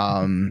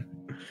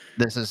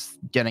 This is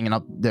getting an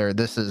up there.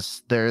 This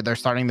is they're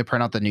starting to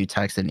print out the new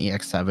text in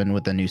EX7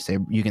 with the new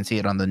Saber. You can see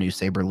it on the new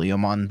Saber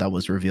Leomon that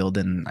was revealed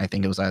in, I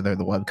think it was either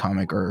the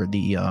webcomic or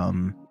the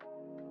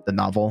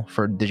novel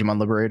for Digimon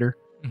Liberator.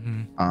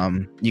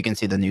 You can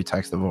see the new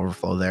text of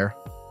overflow there.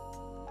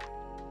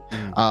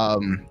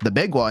 The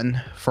big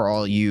one for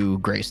all you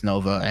Grace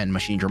Nova and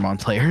Machine Dramon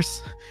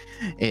players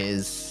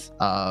is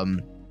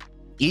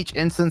each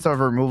instance of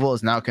removal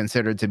is now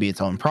considered to be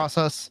its own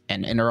process,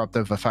 and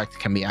interruptive effect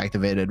can be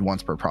activated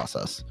once per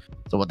process.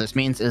 So what this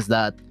means is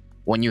that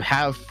when you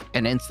have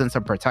an instance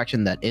of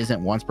protection that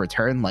isn't once per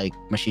turn, like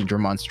Machine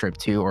Dramon Strip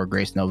 2 or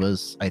Grace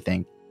Nova's, I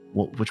think,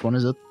 which one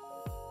is it?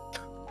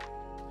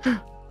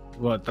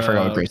 What, I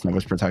forgot what Grace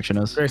Nova's protection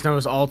is. Grace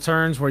Nova's all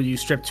turns where you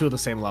strip 2 of the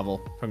same level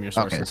from your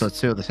sources. Okay, so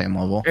it's 2 of the same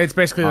level. It's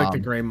basically like the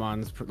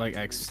Greymon's like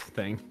X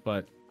thing,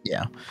 but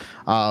yeah.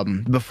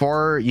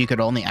 Before you could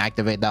only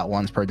activate that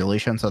once per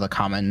deletion. So the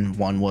common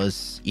one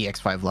was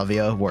EX5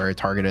 Levia, where it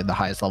targeted the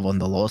highest level and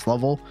the lowest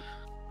level.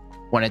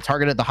 When it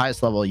targeted the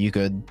highest level, you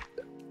could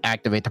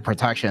activate the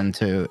protection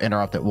to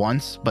interrupt it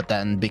once, but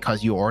then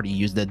because you already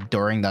used it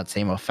during that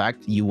same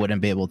effect, you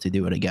wouldn't be able to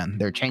do it again.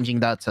 They're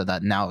changing that so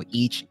that now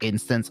each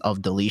instance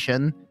of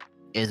deletion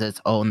is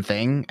its own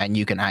thing, and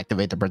you can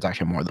activate the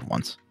protection more than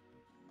once.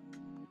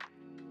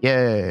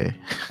 Yay.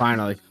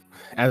 Finally,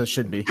 as it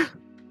should be.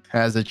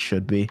 As it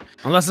should be.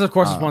 Unless, of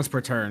course, it's once per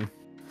turn.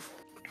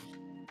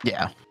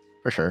 Yeah,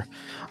 for sure.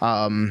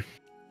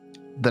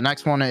 The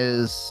next one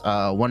is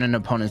when an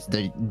opponent's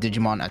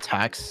Digimon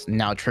attacks,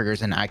 now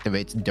triggers and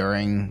activates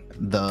during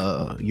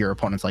your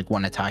opponent's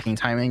when attacking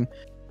timing.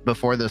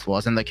 Before this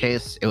wasn't the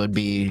case, it would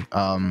be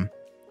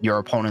your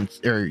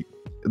opponent's, or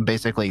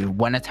basically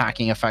when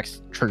attacking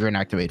effects trigger and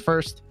activate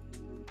first,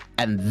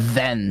 and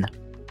then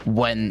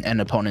when an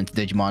opponent's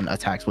Digimon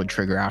attacks would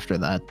trigger after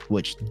that,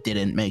 which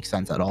didn't make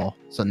sense at all.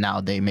 So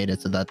now they made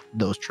it so that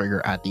those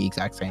trigger at the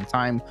exact same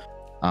time.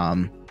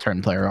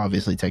 Turn player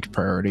obviously takes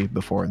priority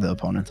before the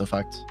opponent's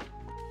effects.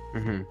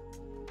 Mm-hmm.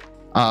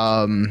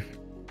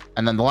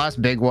 And then the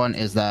last big one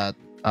is that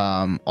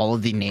all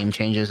of the name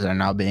changes are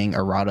now being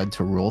errata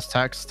to rules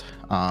text.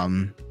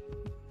 And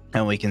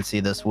we can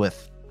see this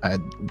with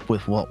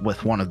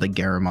one of the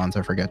Garumons,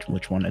 I forget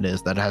which one it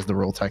is, that has the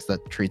rule text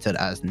that treats it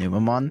as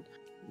Numamon.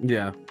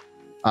 Yeah.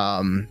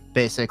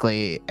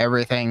 Basically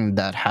everything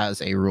that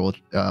has a rule,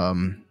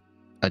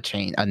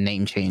 a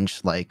name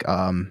change, like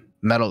the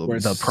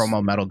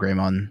promo Metal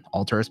Greymon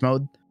Alterous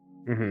mode.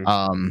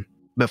 Mm-hmm.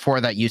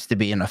 Before that used to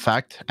be in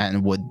effect,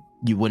 and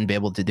you wouldn't be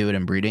able to do it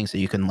in breeding, so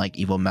you can like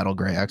Evo Metal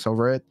Gray X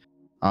over it.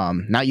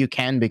 Now you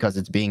can, because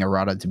it's being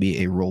errata to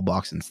be a rule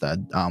box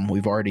instead.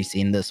 We've already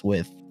seen this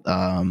with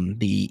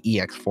the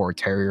EX4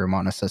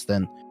 Terriermon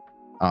Assistant.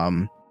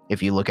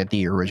 If you look at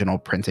the original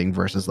printing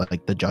versus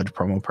like the Judge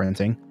promo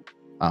printing,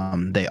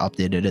 they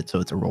updated it so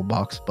it's a rule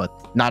box,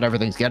 but not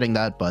everything's getting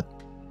that,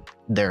 but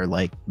they're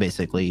like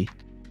basically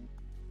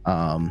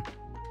errataing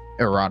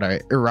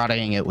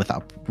it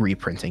without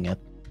reprinting it.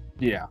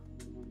 Yeah,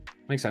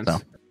 makes sense. So,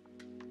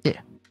 yeah,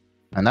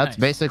 and that's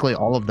basically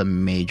all of the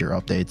major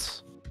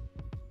updates.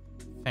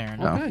 Fair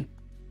enough. Okay.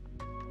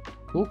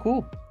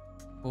 Cool.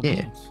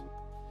 Yeah.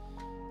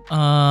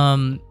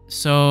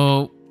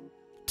 So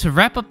to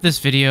wrap up this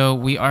video,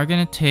 we are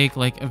gonna take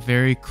like a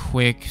very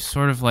quick,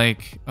 sort of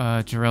like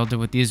Jarrell did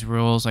with these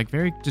rules, like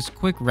very just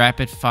quick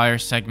rapid fire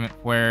segment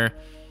where,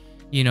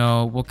 you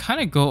know, we'll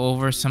kind of go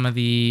over some of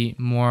the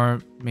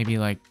more maybe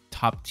like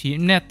top tier,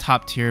 not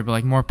top tier, but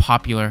like more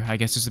popular, I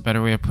guess is a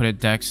better way to put it,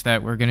 decks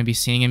that we're going to be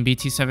seeing in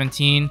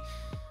BT-17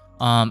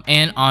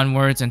 and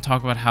onwards, and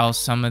talk about how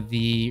some of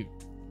the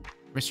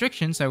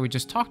restrictions that we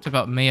just talked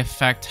about may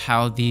affect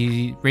how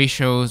the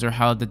ratios or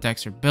how the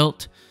decks are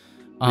built.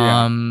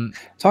 Talking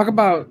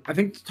about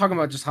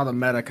just how the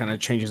meta kind of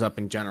changes up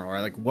in general,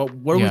 right? Like what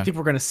do we think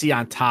we're going to see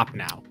on top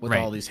now with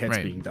all these hits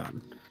being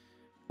done?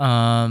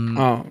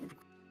 Why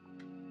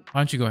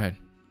don't you go ahead?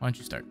 Why don't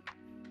you start?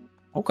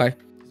 Okay.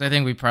 I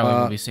think we probably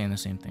will be saying the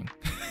same thing.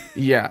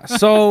 Yeah.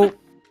 So,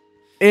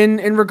 in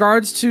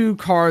regards to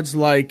cards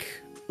like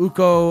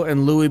Uko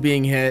and Louis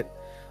being hit,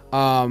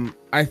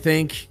 I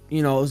think,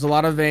 you know, there's a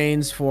lot of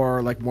veins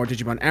for like more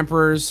Digimon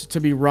Emperors to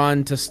be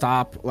run to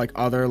stop like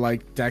other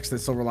like decks that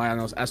still rely on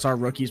those SR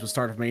rookies with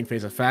start of main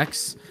phase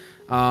effects.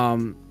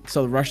 So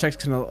the rush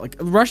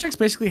decks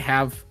basically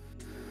have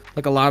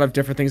like a lot of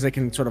different things they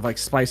can sort of like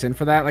spice in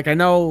for that. Like I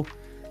know,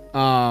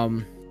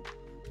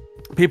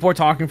 people are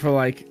talking for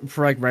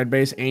red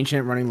base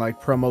Ancient running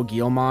like promo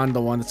Guilmon,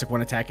 the one that's like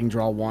one attacking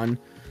draw one,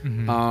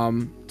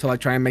 to like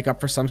try and make up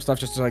for some stuff,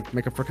 just to like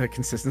make up for like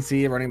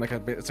consistency, running like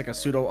it's like a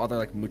pseudo other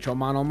like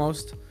Muchomon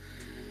almost.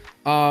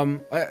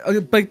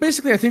 Like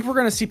basically I think we're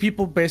gonna see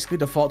people basically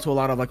default to a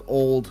lot of like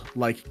old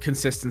like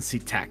consistency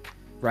tech,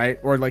 right?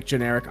 Or like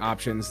generic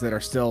options that are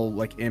still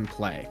like in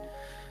play.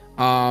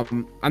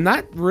 I'm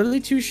not really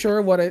too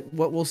sure what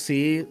we'll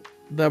see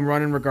them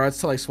run in regards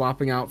to like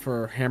swapping out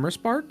for Hammer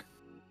Spark.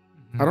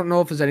 I don't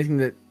know if there's anything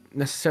that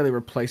necessarily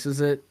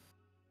replaces it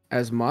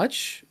as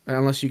much,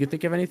 unless you could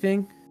think of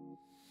anything.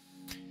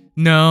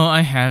 No,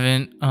 I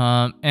haven't.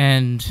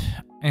 And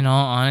in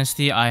all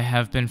honesty, I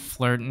have been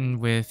flirting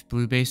with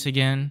Blue Base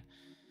again,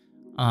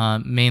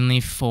 mainly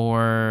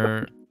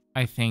for,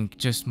 I think,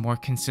 just more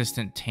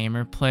consistent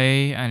tamer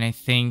play. And I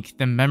think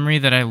the memory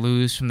that I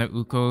lose from the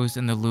Ukos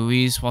and the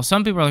Louis, while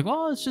some people are like,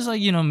 well, it's just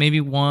like, you know,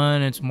 maybe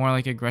one, it's more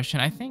like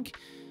aggression. I think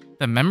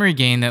the memory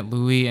gain that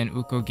Louis and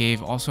Uko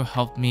gave also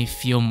helped me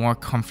feel more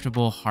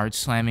comfortable hard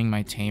slamming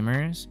my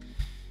tamers.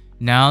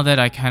 Now that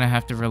I kind of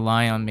have to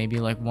rely on maybe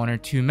like one or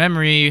two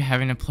memory,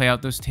 having to play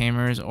out those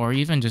tamers, or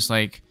even just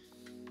like,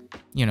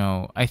 you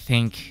know, I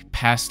think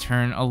past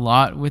turn a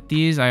lot with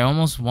these, I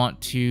almost want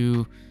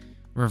to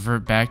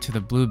revert back to the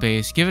blue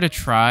base, give it a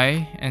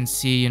try and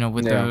see, you know,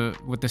 with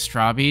the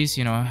Strabbies,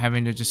 you know,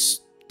 having to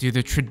just do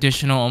the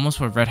traditional,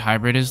 almost what Red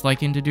Hybrid is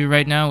liking to do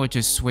right now, which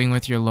is swing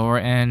with your lower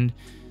end,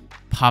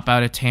 pop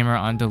out a tamer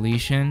on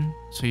deletion,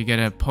 so you get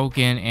a poke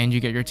in and you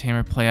get your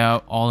tamer play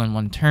out all in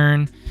one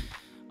turn.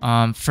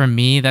 For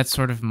me, that's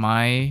sort of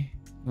my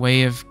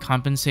way of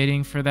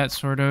compensating for that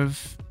sort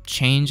of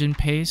change in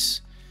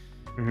pace.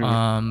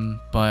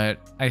 But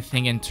I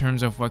think in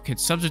terms of what could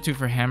substitute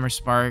for Hammer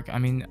Spark, I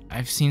mean,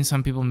 I've seen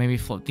some people maybe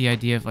float the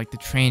idea of like the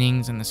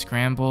trainings and the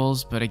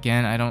scrambles, but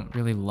again, I don't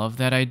really love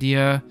that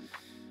idea.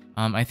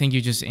 I think you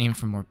just aim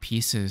for more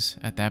pieces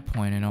at that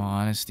point, in all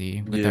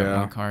honesty, with that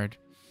one card.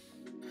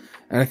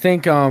 And I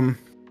think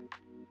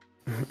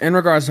in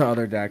regards to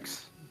other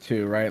decks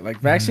too, right? Like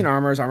Vaccine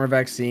Armors, Armor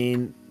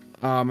Vaccine,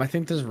 I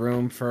think there's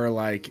room for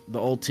like the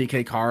old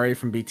TK Kari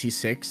from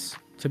BT6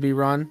 to be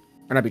run.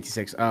 Or not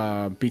BT6,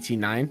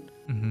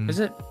 BT9. Is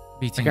it?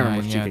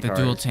 BT9, yeah, the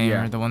dual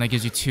tamer, the one that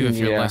gives you 2 if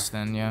you're less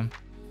than,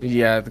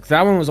 Yeah,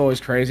 that one was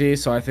always crazy.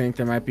 So I think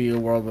there might be a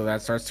world where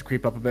that starts to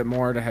creep up a bit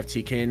more to have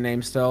TK in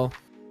name still.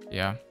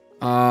 Yeah.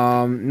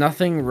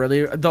 Nothing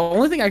really. The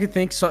only thing I could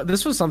think, so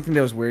this was something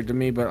that was weird to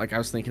me, but like I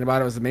was thinking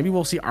about it, was that maybe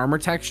we'll see armor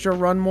texture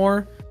run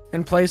more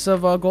in place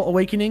of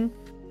Awakening.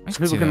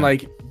 So people can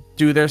like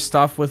do their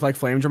stuff with like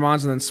Flame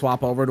Dramons and then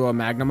swap over to a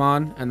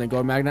Magnamon and then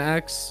go Magna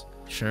X.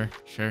 Sure.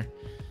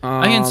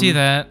 I can see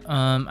that.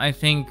 I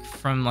think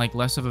from like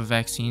less of a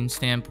vaccine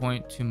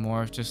standpoint to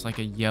more of just like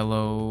a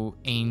yellow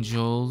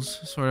angels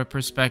sort of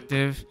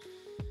perspective.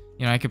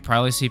 You know, I could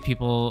probably see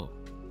people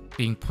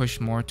being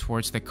pushed more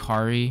towards the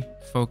Kari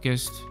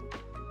focused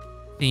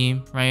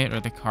theme, right? Or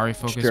the Kari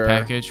focused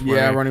package.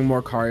 Yeah, running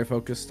more Kari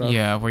focused stuff.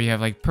 Yeah, where you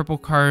have like purple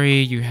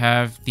Kari, you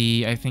have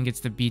the, I think it's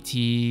the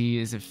BT,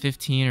 is it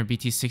 15 or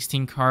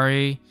BT-16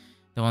 Kari?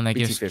 The one that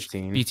gives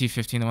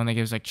BT-15, the one that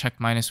gives like check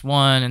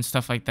 -1 and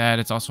stuff like that.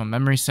 It's also a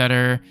memory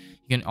setter.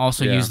 You can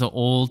also use the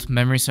old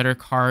memory setter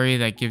Kari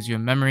that gives you a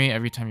memory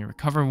every time you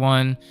recover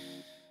one.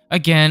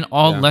 Again,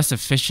 all less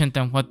efficient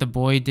than what the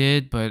boy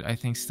did, but I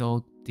think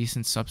still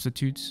decent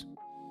substitutes.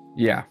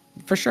 Yeah,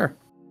 for sure.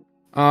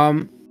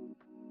 Man,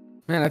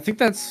 I think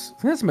that's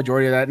the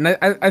majority of that, and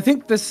I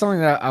think this is something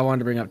that I wanted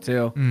to bring up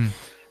too.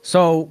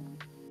 So,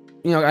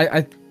 you know,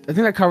 I think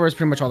that covers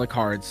pretty much all the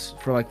cards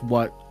for like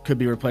what could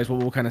be replaced,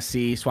 what we'll kind of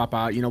see swap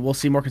out. You know, we'll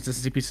see more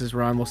consistency pieces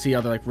run. We'll see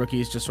other like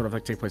rookies just sort of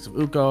like take place of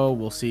Uko.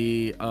 We'll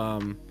see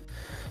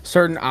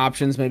certain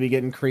options maybe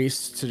get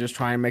increased to just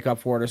try and make up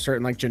for it, or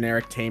certain like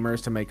generic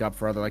tamers to make up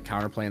for other like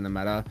counterplay in the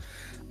meta.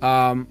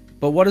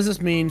 But what does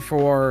this mean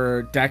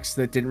for decks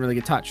that didn't really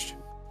get touched,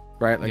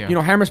 right? Like, you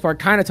know, Hammer Spark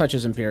kind of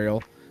touches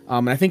Imperial.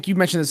 And I think you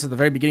mentioned this at the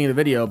very beginning of the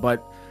video,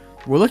 but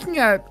we're looking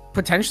at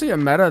potentially a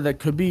meta that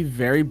could be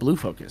very blue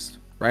focused,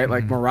 right?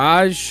 Like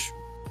Mirage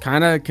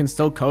kind of can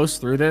still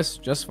coast through this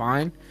just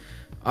fine.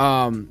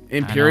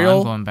 Imperial,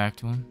 I'm going back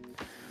to him.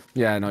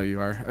 Yeah, I know you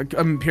are.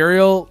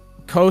 Imperial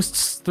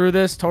coasts through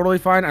this totally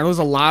fine. I know there's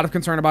a lot of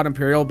concern about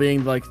Imperial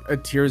being like a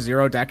tier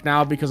 0 deck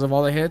now because of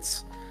all the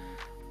hits.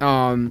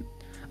 I'm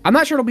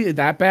not sure it'll be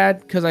that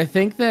bad, because I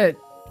think a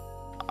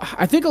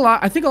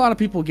lot of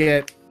people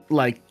get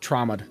like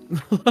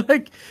traumatized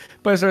like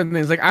by certain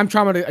things. Like I'm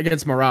traumatized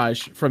against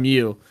Mirage from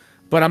you,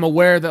 but I'm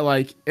aware that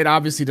like it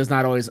obviously does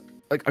not always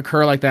like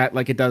occur like that,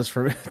 like it does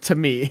for to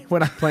me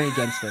when I'm playing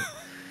against it.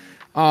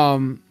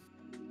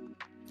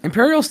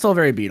 Imperial's still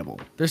very beatable.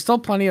 There's still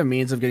plenty of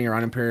means of getting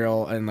around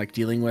Imperial and like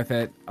dealing with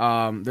it.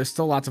 There's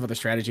still lots of other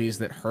strategies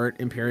that hurt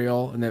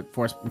Imperial and that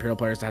force Imperial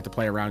players to have to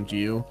play around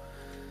you.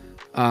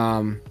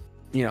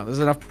 You know, there's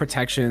enough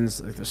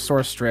protections, like the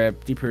source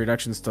strip, DP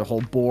reductions to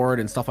hold board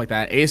and stuff like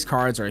that. Ace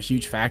cards are a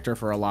huge factor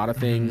for a lot of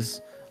things.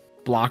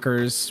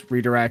 Blockers,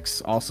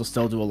 redirects also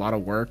still do a lot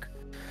of work.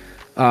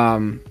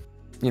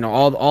 You know,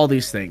 all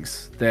these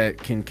things that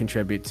can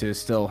contribute to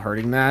still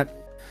hurting that.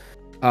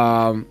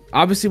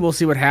 Obviously we'll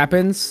see what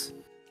happens.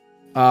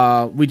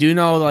 We do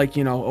know, like,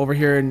 you know, over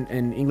here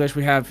in English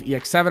we have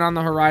EX7 on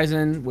the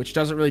horizon, which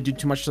doesn't really do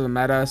too much to the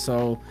meta,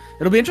 so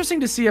it'll be interesting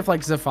to see if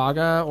like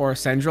Zafaga or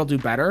Sendril do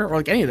better, or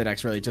like any of the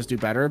decks really just do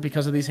better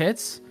because of these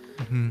hits.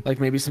 Like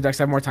maybe some decks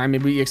have more time,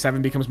 maybe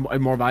EX7 becomes a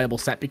more valuable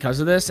set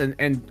because of this. And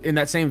in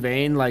that same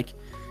vein, like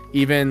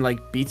even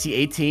like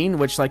BT-18,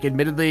 which like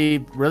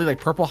admittedly really like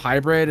purple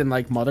hybrid and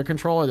like mother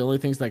control are the only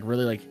things like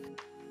really like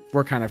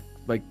were kind of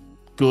like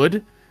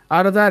good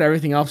out of that.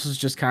 Everything else is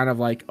just kind of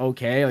like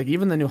okay. Like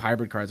even the new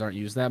hybrid cards aren't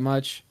used that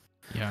much.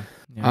 Yeah.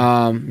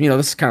 You know,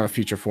 this is kind of a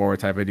future forward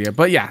type idea.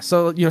 But yeah,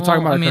 so you know,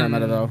 talking about the current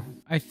meta though.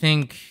 I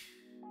think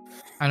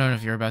I don't know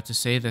if you're about to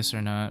say this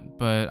or not,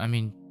 but I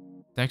mean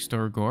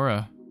Dexter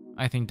Gora,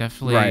 I think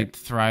definitely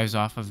thrives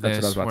off of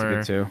this. That's what I was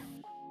about to get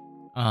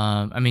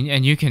to. I mean,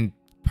 and you can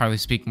probably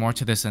speak more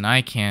to this than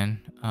I can,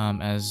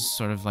 as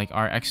sort of like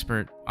our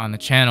expert on the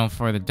channel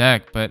for the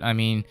deck, but I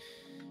mean,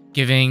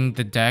 giving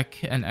the deck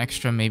an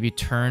extra maybe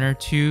turn or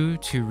two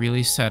to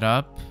really set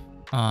up,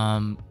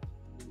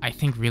 I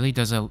think really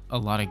does a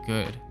lot of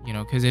good, you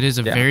know, because it is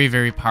a very,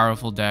 very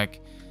powerful deck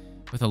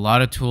with a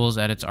lot of tools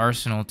at its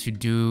arsenal to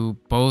do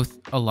both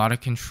a lot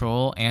of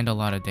control and a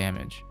lot of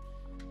damage.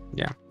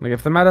 Yeah, like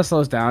if the meta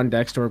slows down,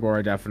 Dexter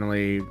Gora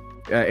definitely,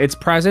 its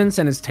presence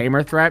and its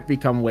tamer threat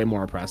become way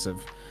more oppressive.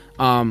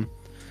 I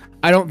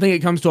don't think it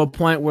comes to a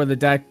point where the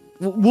deck,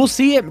 we'll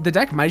see it. The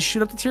deck might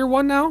shoot up to tier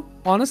 1 now.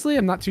 Honestly,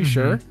 I'm not too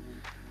sure.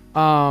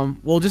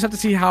 We'll just have to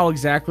see how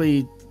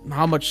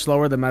much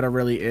slower the meta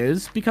really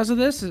is because of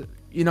this.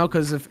 You know,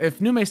 because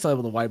if Nume's still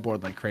able to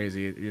whiteboard like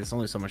crazy, it's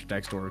only so much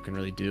Dexter can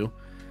really do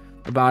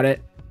about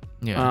it.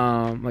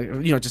 Yeah. Like,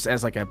 you know, just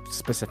as like a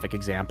specific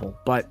example,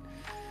 but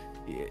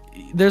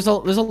there's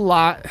still a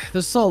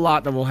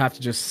lot that we'll have to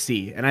just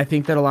see, and I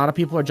think that a lot of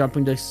people are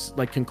jumping to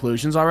like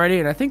conclusions already,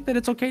 and I think that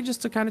it's okay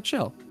just to kind of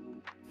chill,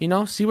 you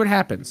know, see what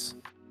happens,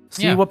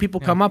 see what people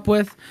come up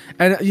with.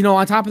 And you know,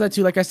 on top of that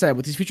too, like I said,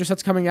 with these feature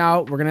sets coming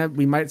out,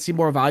 we might see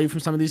more value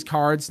from some of these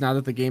cards now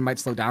that the game might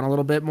slow down a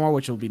little bit more,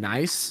 which will be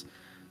nice.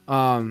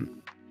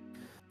 And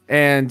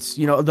And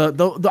you know,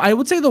 the I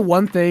would say the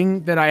one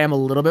thing that I am a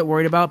little bit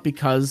worried about,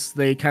 because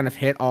they kind of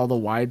hit all the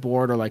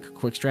wideboard or like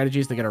quick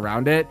strategies to get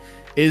around it,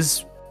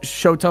 is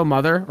Shoto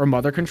Mother or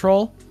Mother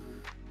Control.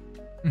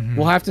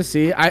 We'll have to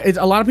see.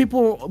 A lot of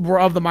people were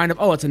of the mind of,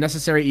 oh, it's a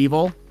necessary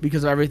evil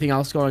because of everything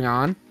else going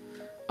on.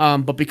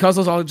 But because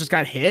those all just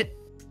got hit,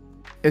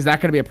 is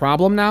that going to be a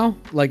problem now?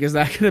 Like, is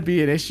that going to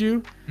be an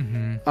issue?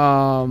 You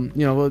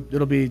know,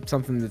 it'll be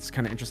something that's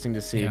kind of interesting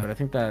to see. But I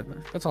think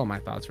that's all my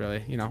thoughts,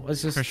 really. You know,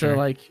 let's just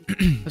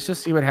let's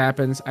just see what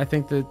happens. I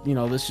think that, you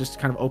know, this just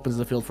kind of opens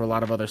the field for a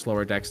lot of other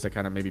slower decks to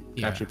kind of maybe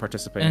actually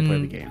participate and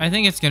play the game. I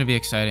think it's going to be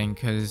exciting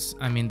because,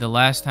 I mean, the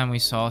last time we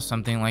saw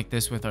something like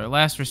this with our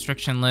last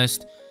restriction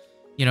list,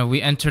 you know,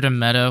 we entered a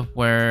meta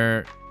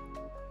where,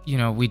 you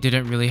know, we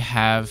didn't really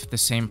have the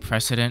same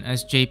precedent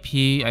as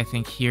JP. I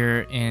think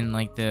here in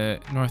like the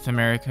North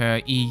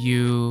America,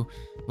 EU,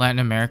 Latin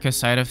America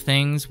side of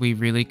things, we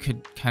really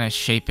could kind of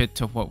shape it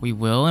to what we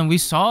will. And we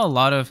saw a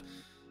lot of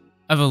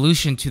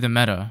evolution to the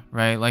meta,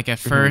 right? Like at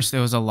first, there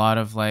was a lot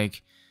of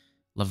like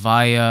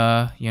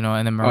Levia, you know,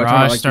 and then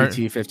Mirage started.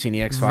 BT-17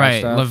 EX5 right,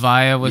 stuff.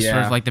 Levia was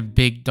sort of like the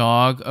big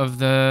dog of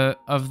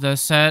the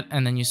set,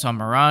 and then you saw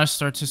Mirage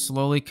start to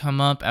slowly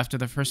come up after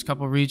the first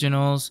couple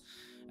regionals.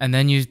 And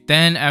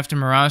then after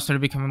Mirage started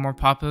becoming more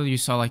popular, you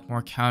saw like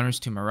more counters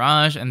to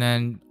Mirage, and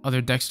then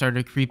other decks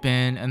started to creep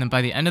in. And then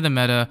by the end of the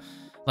meta,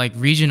 like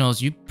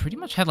regionals, you pretty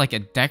much had like a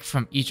deck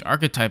from each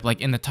archetype,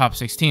 like in the top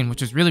 16,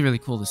 which is really, really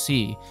cool to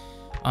see.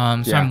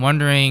 So I'm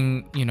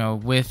wondering, you know,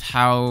 with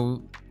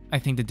how I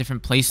think the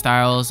different play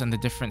styles and the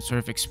different sort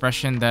of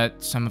expression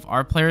that some of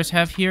our players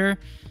have here,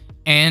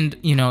 and,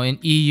 you know, in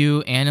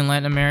EU and in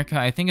Latin America,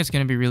 I think it's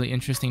going to be really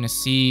interesting to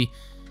see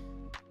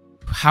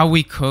how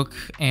we cook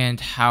and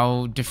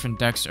how different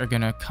decks are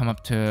gonna come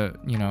up to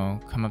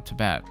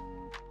bat.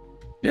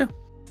 Yeah,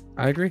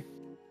 I agree.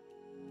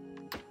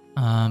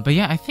 But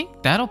yeah, I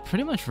think that'll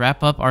pretty much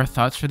wrap up our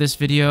thoughts for this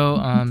video.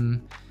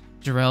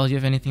 Jarrell, do you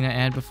have anything to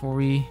add before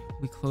we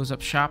close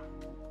up shop?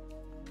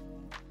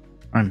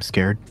 I'm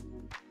scared.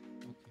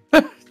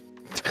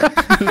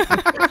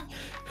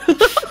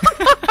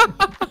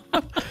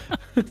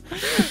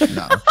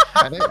 No,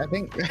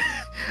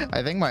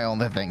 I think my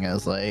only thing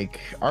is like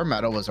our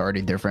meta was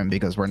already different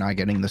because we're not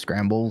getting the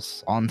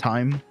scrambles on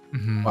time.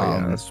 Mm-hmm.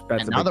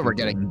 And now that we're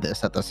getting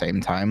this at the same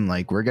time,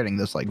 like we're getting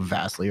this like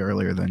vastly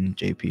earlier than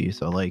JP,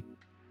 so like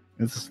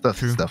this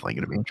stuff is definitely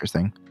going to be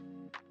interesting.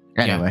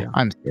 Anyway,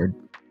 I'm scared.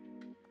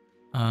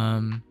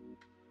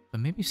 But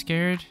maybe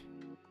scared.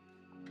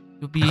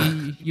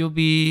 You'll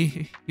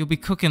be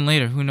cooking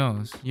later. Who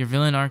knows? Your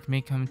villain arc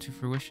may come to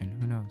fruition.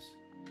 Who knows?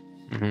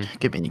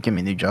 Give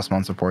me the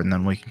Adjustment support, and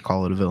then we can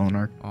call it a villain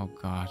arc. Oh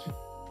God,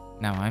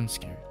 now I'm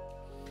scared.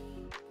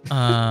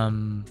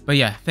 But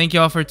yeah, thank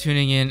you all for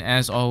tuning in.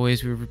 As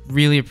always, we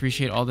really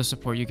appreciate all the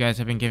support you guys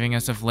have been giving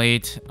us of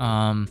late.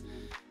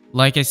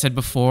 Like I said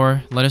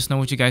before, let us know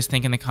what you guys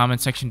think in the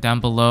comment section down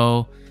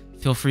below.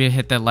 Feel free to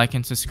hit that like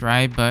and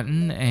subscribe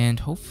button, and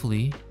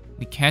hopefully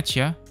we catch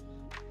ya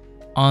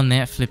on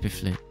that flippy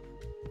flip.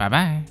 Bye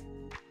bye.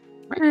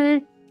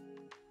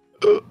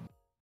 Bye.